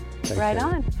 Thanks, Right Janet.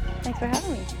 on. Thanks for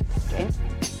having me, James.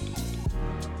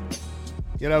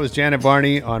 Yeah, that was Janet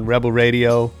Varney on Rebel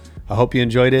Radio. I hope you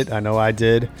enjoyed it. I know I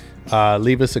did.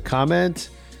 Leave us a comment.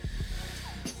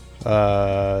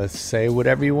 Say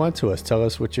whatever you want to us. Tell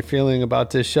us what you're feeling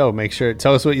about this show.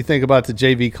 Tell us what you think about the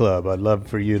JV Club. I'd love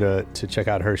for you to check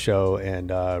out her show and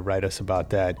write us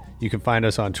about that. You can find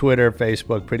us on Twitter,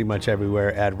 Facebook, pretty much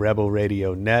everywhere at Rebel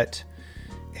Radio Net.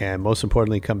 And most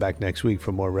importantly, come back next week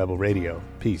for more Rebel Radio.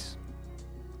 Peace.